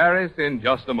Springtime in Paris in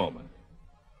just a moment.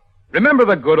 Remember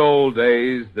the good old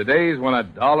days, the days when a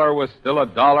dollar was still a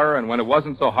dollar and when it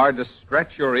wasn't so hard to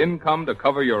stretch your income to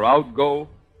cover your outgo?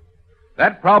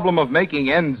 That problem of making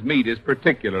ends meet is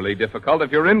particularly difficult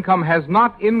if your income has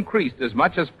not increased as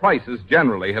much as prices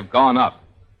generally have gone up.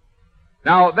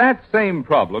 Now, that same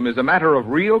problem is a matter of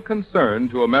real concern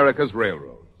to America's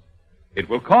railroads. It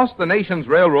will cost the nation's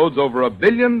railroads over $1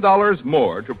 billion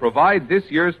more to provide this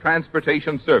year's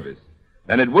transportation service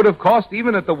than it would have cost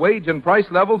even at the wage and price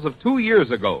levels of 2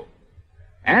 years ago.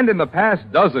 And in the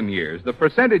past dozen years, the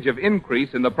percentage of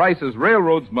increase in the prices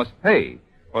railroads must pay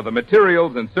for the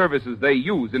materials and services they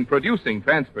use in producing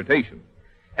transportation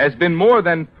has been more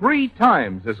than 3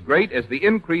 times as great as the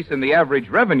increase in the average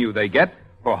revenue they get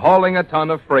for hauling a ton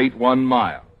of freight 1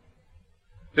 mile.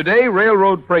 Today,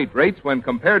 railroad freight rates, when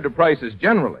compared to prices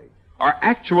generally, are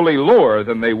actually lower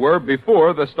than they were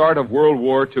before the start of World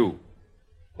War II.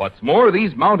 What's more,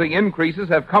 these mounting increases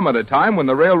have come at a time when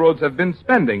the railroads have been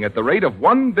spending at the rate of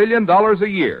 $1 billion a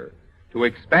year to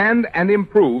expand and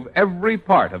improve every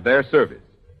part of their service.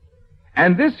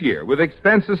 And this year, with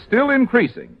expenses still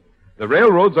increasing, the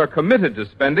railroads are committed to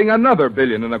spending another $1.25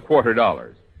 billion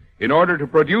in order to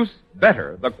produce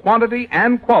better the quantity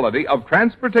and quality of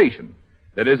transportation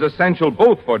that is essential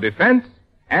both for defense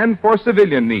and for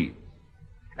civilian needs.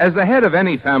 As the head of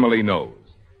any family knows,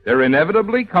 there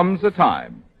inevitably comes a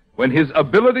time when his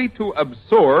ability to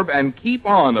absorb and keep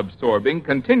on absorbing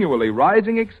continually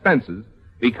rising expenses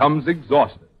becomes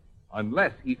exhausted,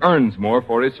 unless he earns more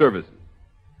for his services.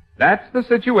 That's the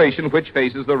situation which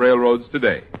faces the railroads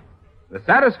today. The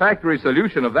satisfactory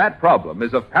solution of that problem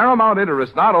is of paramount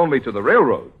interest not only to the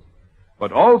railroads,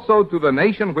 but also to the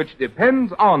nation which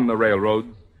depends on the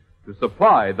railroads to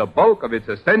supply the bulk of its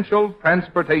essential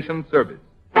transportation service.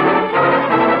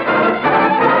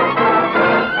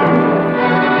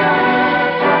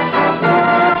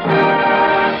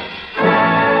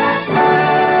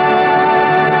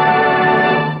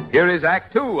 Here is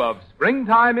Act Two of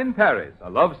Springtime in Paris,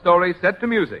 a love story set to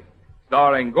music,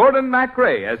 starring Gordon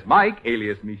MacRae as Mike,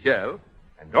 alias Michel,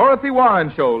 and Dorothy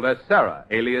Warrenshold as Sarah,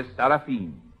 alias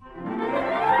Seraphine.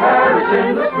 Paris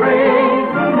in the spring,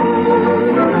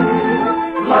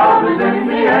 love is in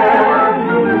the air,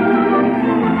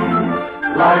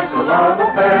 life's a love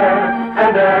affair,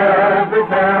 and every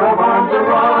pair of arms a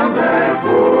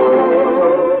rendezvous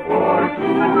for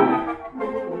two.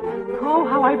 Oh,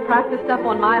 how I practiced up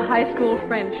on my high school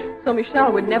French, so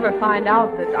Michel would never find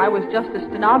out that I was just a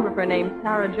stenographer named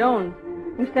Sarah Jones,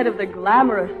 instead of the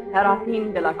glamorous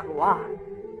Seraphine Delacroix.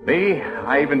 Me?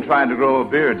 I even tried to grow a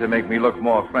beard to make me look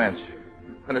more French.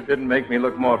 But it didn't make me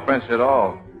look more French at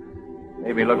all. It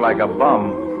made me look like a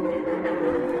bum.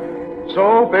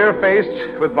 So,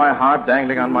 barefaced, with my heart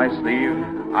dangling on my sleeve,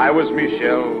 I was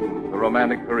Michel, the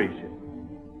romantic Parisian.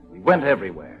 We went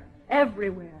everywhere.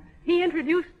 Everywhere. He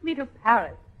introduced me to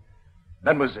Paris.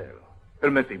 Mademoiselle,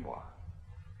 permettez-moi.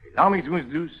 Allow me to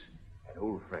introduce an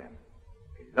old friend,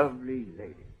 a lovely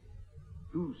lady.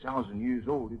 2,000 years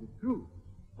old, it is true.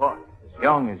 But as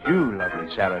young as you, lovely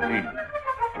Seraphine.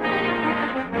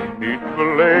 Meet the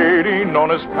lady known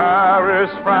as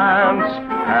Paris, France,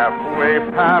 halfway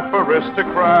half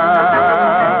aristocrat.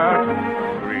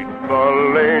 Greet the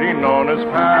lady known as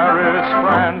Paris,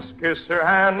 France, kiss her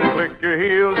hand, click your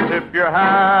heels, tip your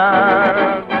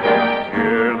hat.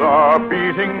 Hear the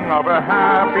beating of a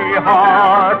happy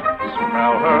heart,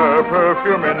 smell her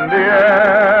perfume in the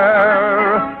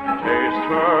air. Taste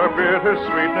her bitter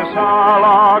sweetness a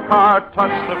la carte.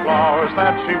 Touch the flowers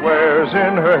that she wears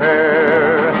in her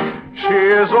hair. She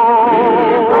is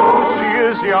old, she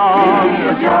is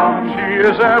young. She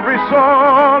is every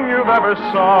song you've ever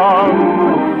sung.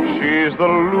 She's the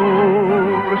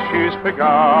Lou, she's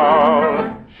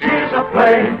Pigalle. She's a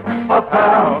play, a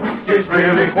pal. She's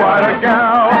really quite a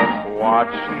gal.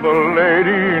 Watch the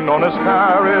lady known as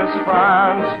Paris,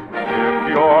 France. If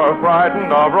you're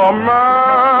frightened of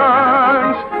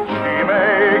romance, she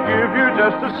may give you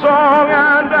just a song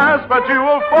and dance, but you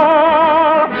will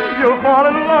fall. You'll fall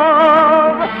in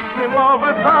love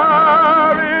with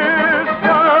Paris,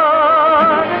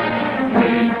 France.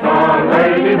 Meet the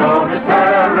lady known as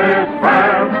Paris,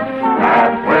 France.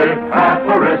 Halfway, half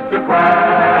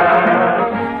aristocrat.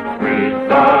 Meet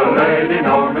the lady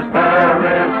known as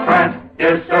Paris, France.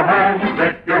 Kiss her hand,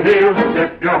 lick your heels,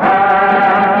 tip your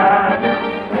hat.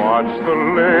 Watch the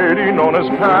lady known as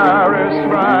Paris,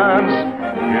 France.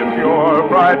 If you're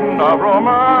frightened of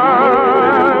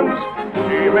romance,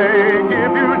 she may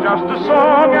give you just a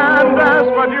song and dance,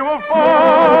 but you will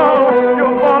fall.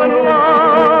 You'll fall in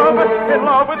love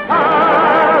with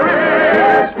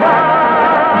Paris,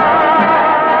 France.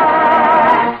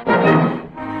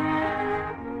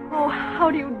 Oh, how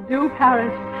do you do,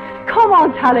 Paris?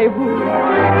 Comment allez-vous?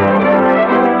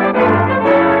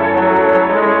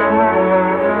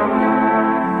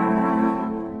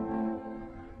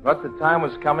 But the time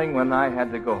was coming when I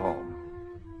had to go home.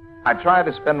 I tried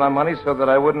to spend my money so that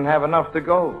I wouldn't have enough to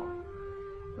go.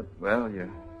 But, well,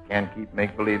 you can't keep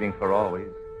make-believing for always.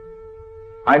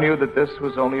 I knew that this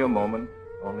was only a moment,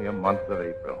 only a month of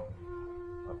April,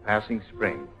 a passing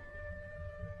spring.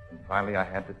 And finally I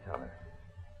had to tell her.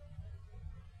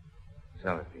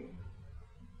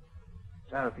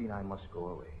 Seraphine, I must go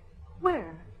away.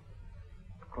 Where?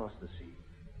 Across the sea.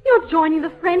 You're joining the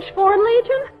French Foreign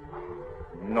Legion?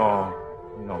 No,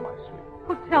 my sweet.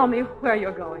 Oh, tell me where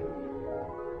you're going.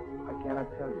 I cannot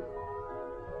tell you.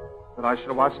 But I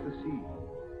shall watch the sea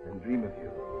and dream of you.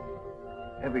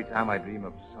 Every time I dream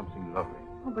of something lovely.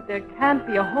 Oh, but there can't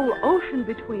be a whole ocean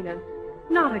between us.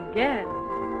 Not again.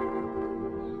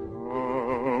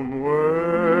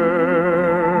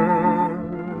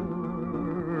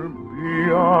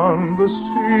 Beyond the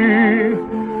sea,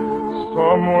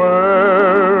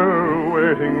 somewhere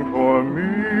waiting for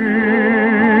me,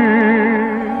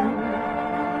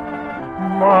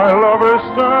 my lover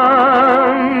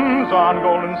stands on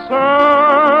golden sands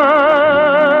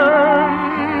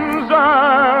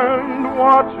and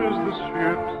watches the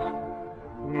ships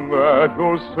that go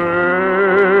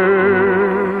sailing.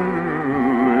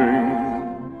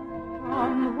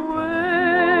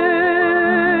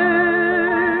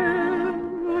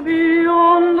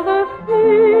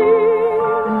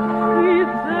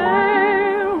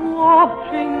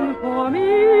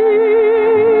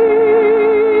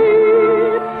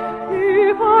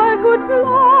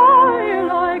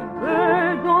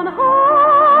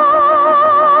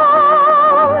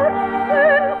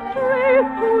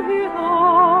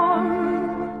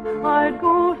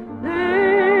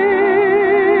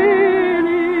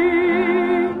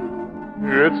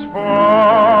 It's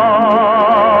far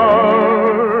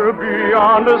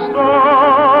beyond a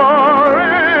star,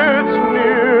 it's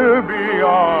near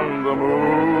beyond the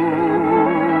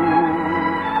moon.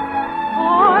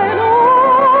 I know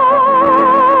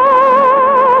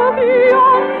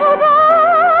beyond the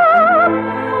dark,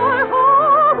 my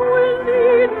heart will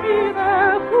lead me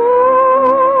there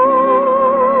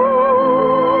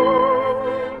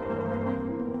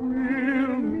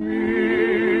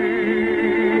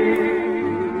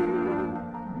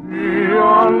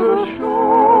On the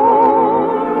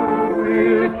shore,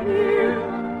 we'll kiss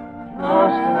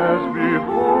just as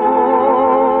before.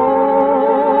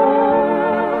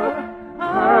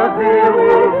 Happy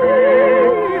we'll be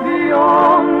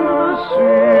beyond the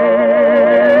sea,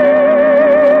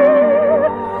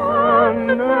 and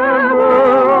never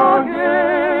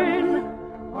again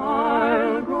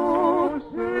I'll go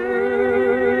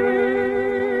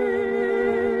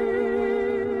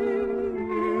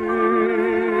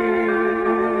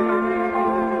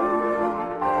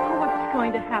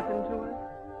going to happen to us?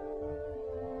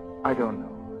 I don't know.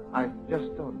 I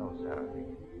just don't know,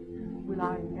 Seraphine. Will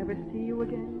I ever see you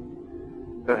again?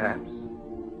 Perhaps.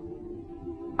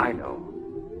 I know.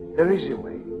 There is a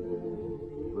way.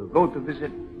 We'll go to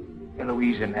visit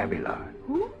Eloise and Abelard.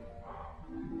 Who?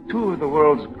 Two of the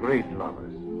world's great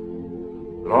lovers.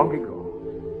 Long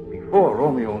ago, before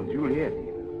Romeo and Juliet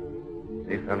even,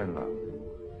 they fell in love.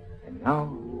 And now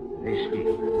they sleep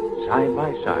side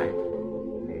by side.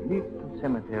 They meet in a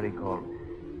cemetery called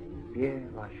Père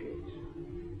Lachaise.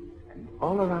 And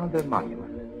all around their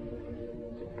monument,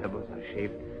 the pebbles are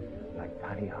shaped like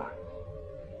tiny hearts.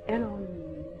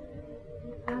 Eloise,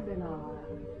 Abelard.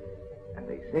 And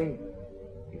they say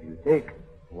If you take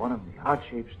one of the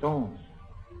heart-shaped stones,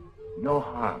 no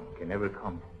harm can ever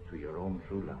come to your own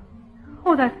true love.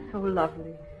 Oh, that's so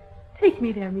lovely. Take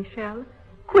me there, Michel.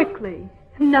 Quickly.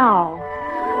 Now.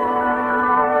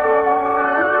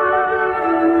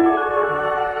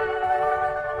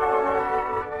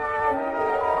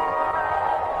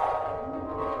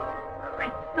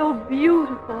 It's so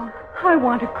beautiful. I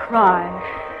want to cry.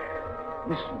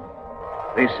 Listen.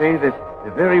 They say that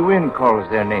the very wind calls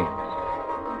their names.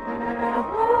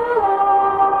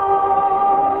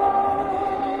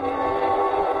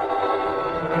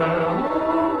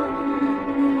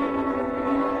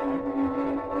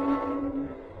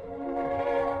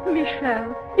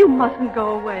 Michel, you mustn't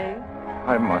go away.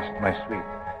 I must, my sweet.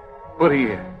 But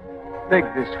here, take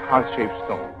this heart-shaped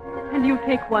stone. And you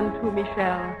take one too,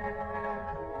 Michel.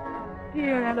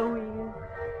 Dear Eloise,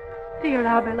 dear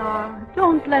Abelard,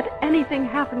 don't let anything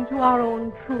happen to our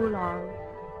own true love.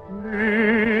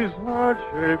 These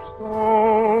heart-shaped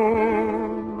stones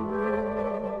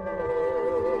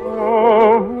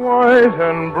of white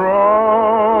and brown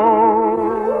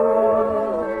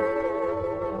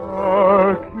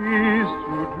are keys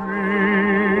to dreams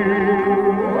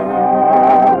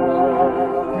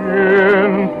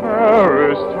in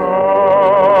Paris town.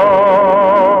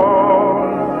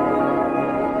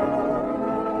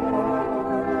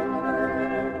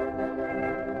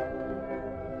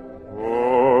 For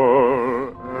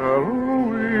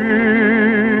Eloise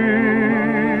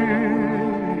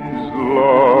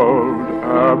loved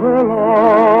Abelard,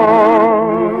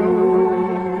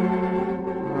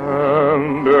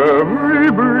 and every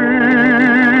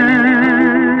breeze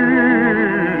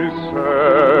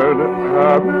said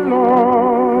Abelard.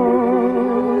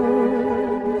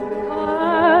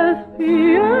 As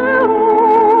Pierrot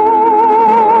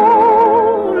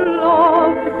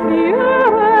loved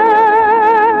Pierrette,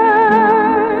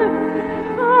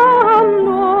 and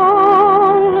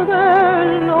all their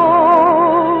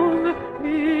love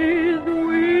is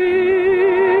without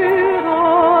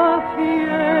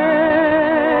yet.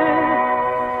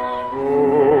 So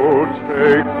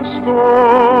take the stone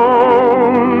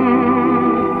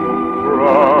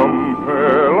from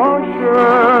Père Lachaise,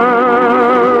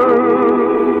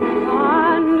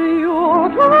 And your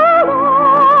love,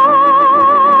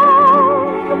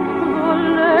 the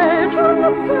legend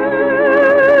says,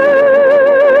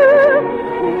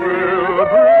 will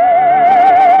dear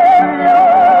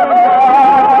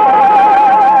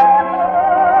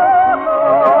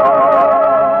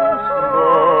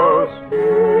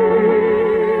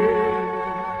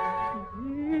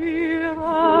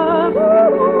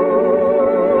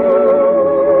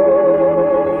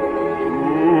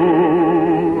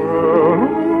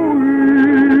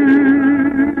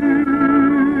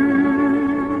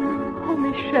Oh,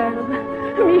 Michel,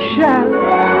 Michel.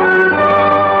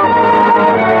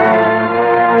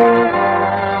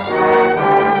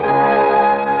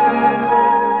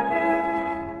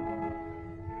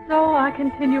 So I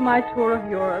continue my tour of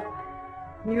Europe.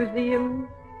 Museums,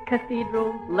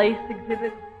 cathedrals, lace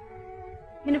exhibits.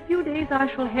 In a few days I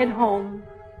shall head home,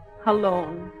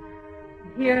 alone.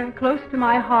 Here, close to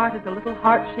my heart, is a little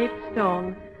heart-shaped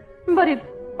stone. But it's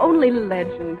only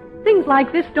legend. Things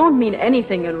like this don't mean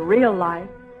anything in real life.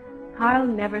 I'll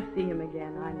never see him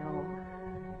again, I know.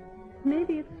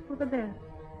 Maybe it's for the best.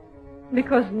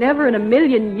 Because never in a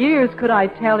million years could I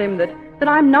tell him that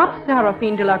I'm not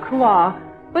Seraphine de la Croix,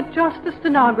 but just a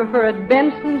stenographer at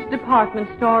Benson's department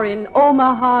store in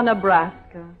Omaha,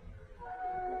 Nebraska.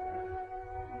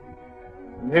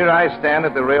 And here I stand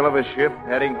at the rail of a ship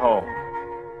heading home.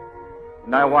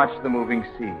 And I watch the moving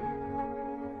sea.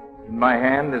 In my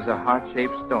hand is a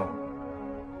heart-shaped stone.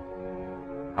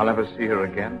 I'll never see her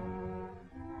again.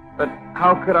 But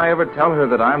how could I ever tell her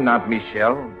that I'm not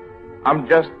Michel? I'm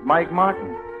just Mike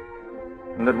Martin.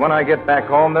 And that when I get back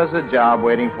home, there's a job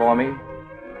waiting for me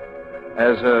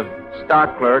as a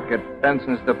stock clerk at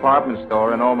Benson's department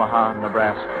store in Omaha,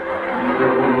 Nebraska.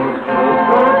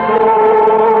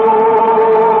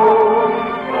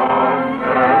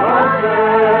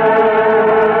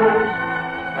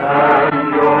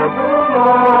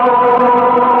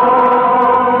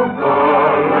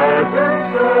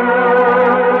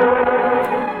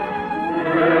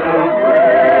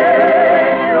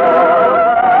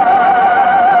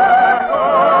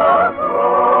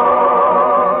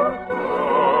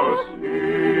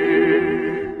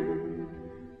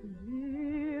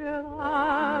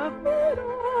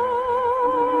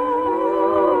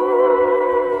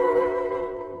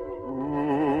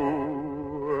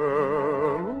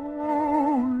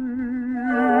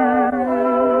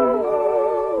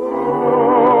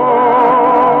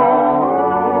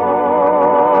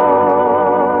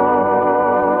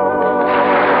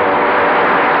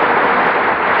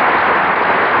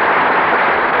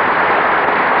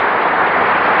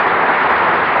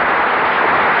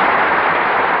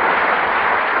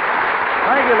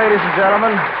 and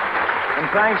gentlemen, and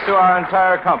thanks to our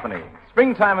entire company.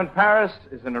 Springtime in Paris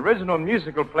is an original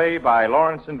musical play by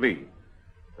Lawrence and Lee.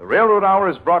 The Railroad Hour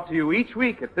is brought to you each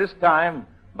week at this time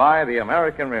by the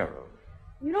American Railroad.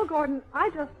 You know, Gordon,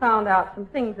 I just found out some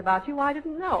things about you I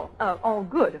didn't know. All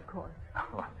good, of course.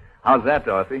 How's that,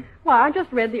 Dorothy? Why, I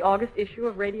just read the August issue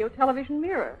of Radio Television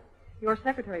Mirror. Your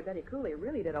secretary, Betty Cooley,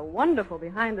 really did a wonderful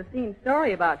behind-the-scenes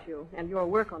story about you and your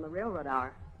work on the Railroad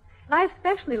Hour. And I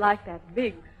especially like that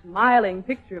big, smiling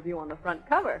picture of you on the front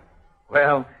cover.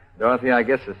 Well, Dorothy, I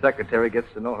guess the secretary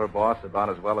gets to know her boss about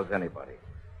as well as anybody.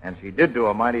 And she did do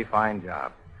a mighty fine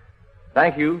job.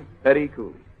 Thank you, Betty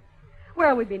Cooley.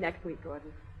 Where'll we be next week,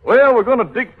 Gordon? Well, we're going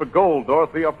to dig for gold,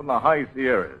 Dorothy, up in the high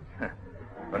Sierras.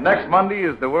 But next Monday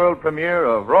is the world premiere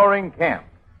of Roaring Camp,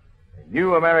 a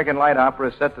new American light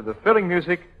opera set to the thrilling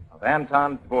music of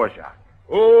Anton Dvorak.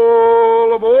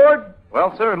 All aboard!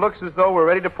 Well, sir, it looks as though we're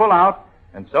ready to pull out.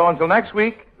 And so until next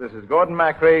week, this is Gordon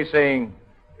MacRae saying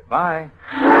goodbye.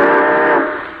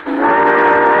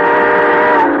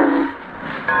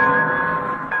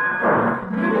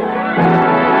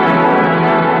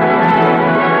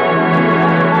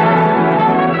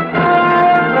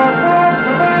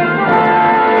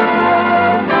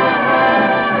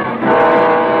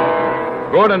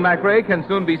 Gordon MacRae can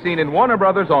soon be seen in Warner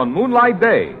Brothers on Moonlight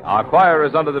Day. Our choir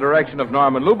is under the direction of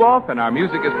Norman Luboff, and our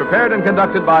music is prepared and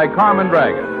conducted by Carmen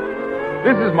Dragon.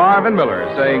 This is Marvin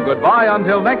Miller saying goodbye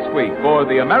until next week for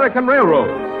the American Railroad.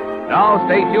 Now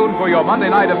stay tuned for your Monday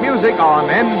night of music on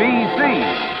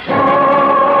NBC.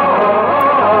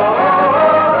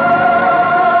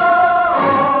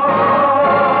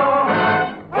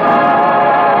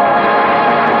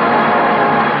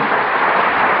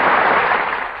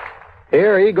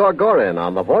 Hear Igor Gorin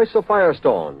on The Voice of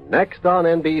Firestone, next on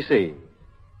NBC.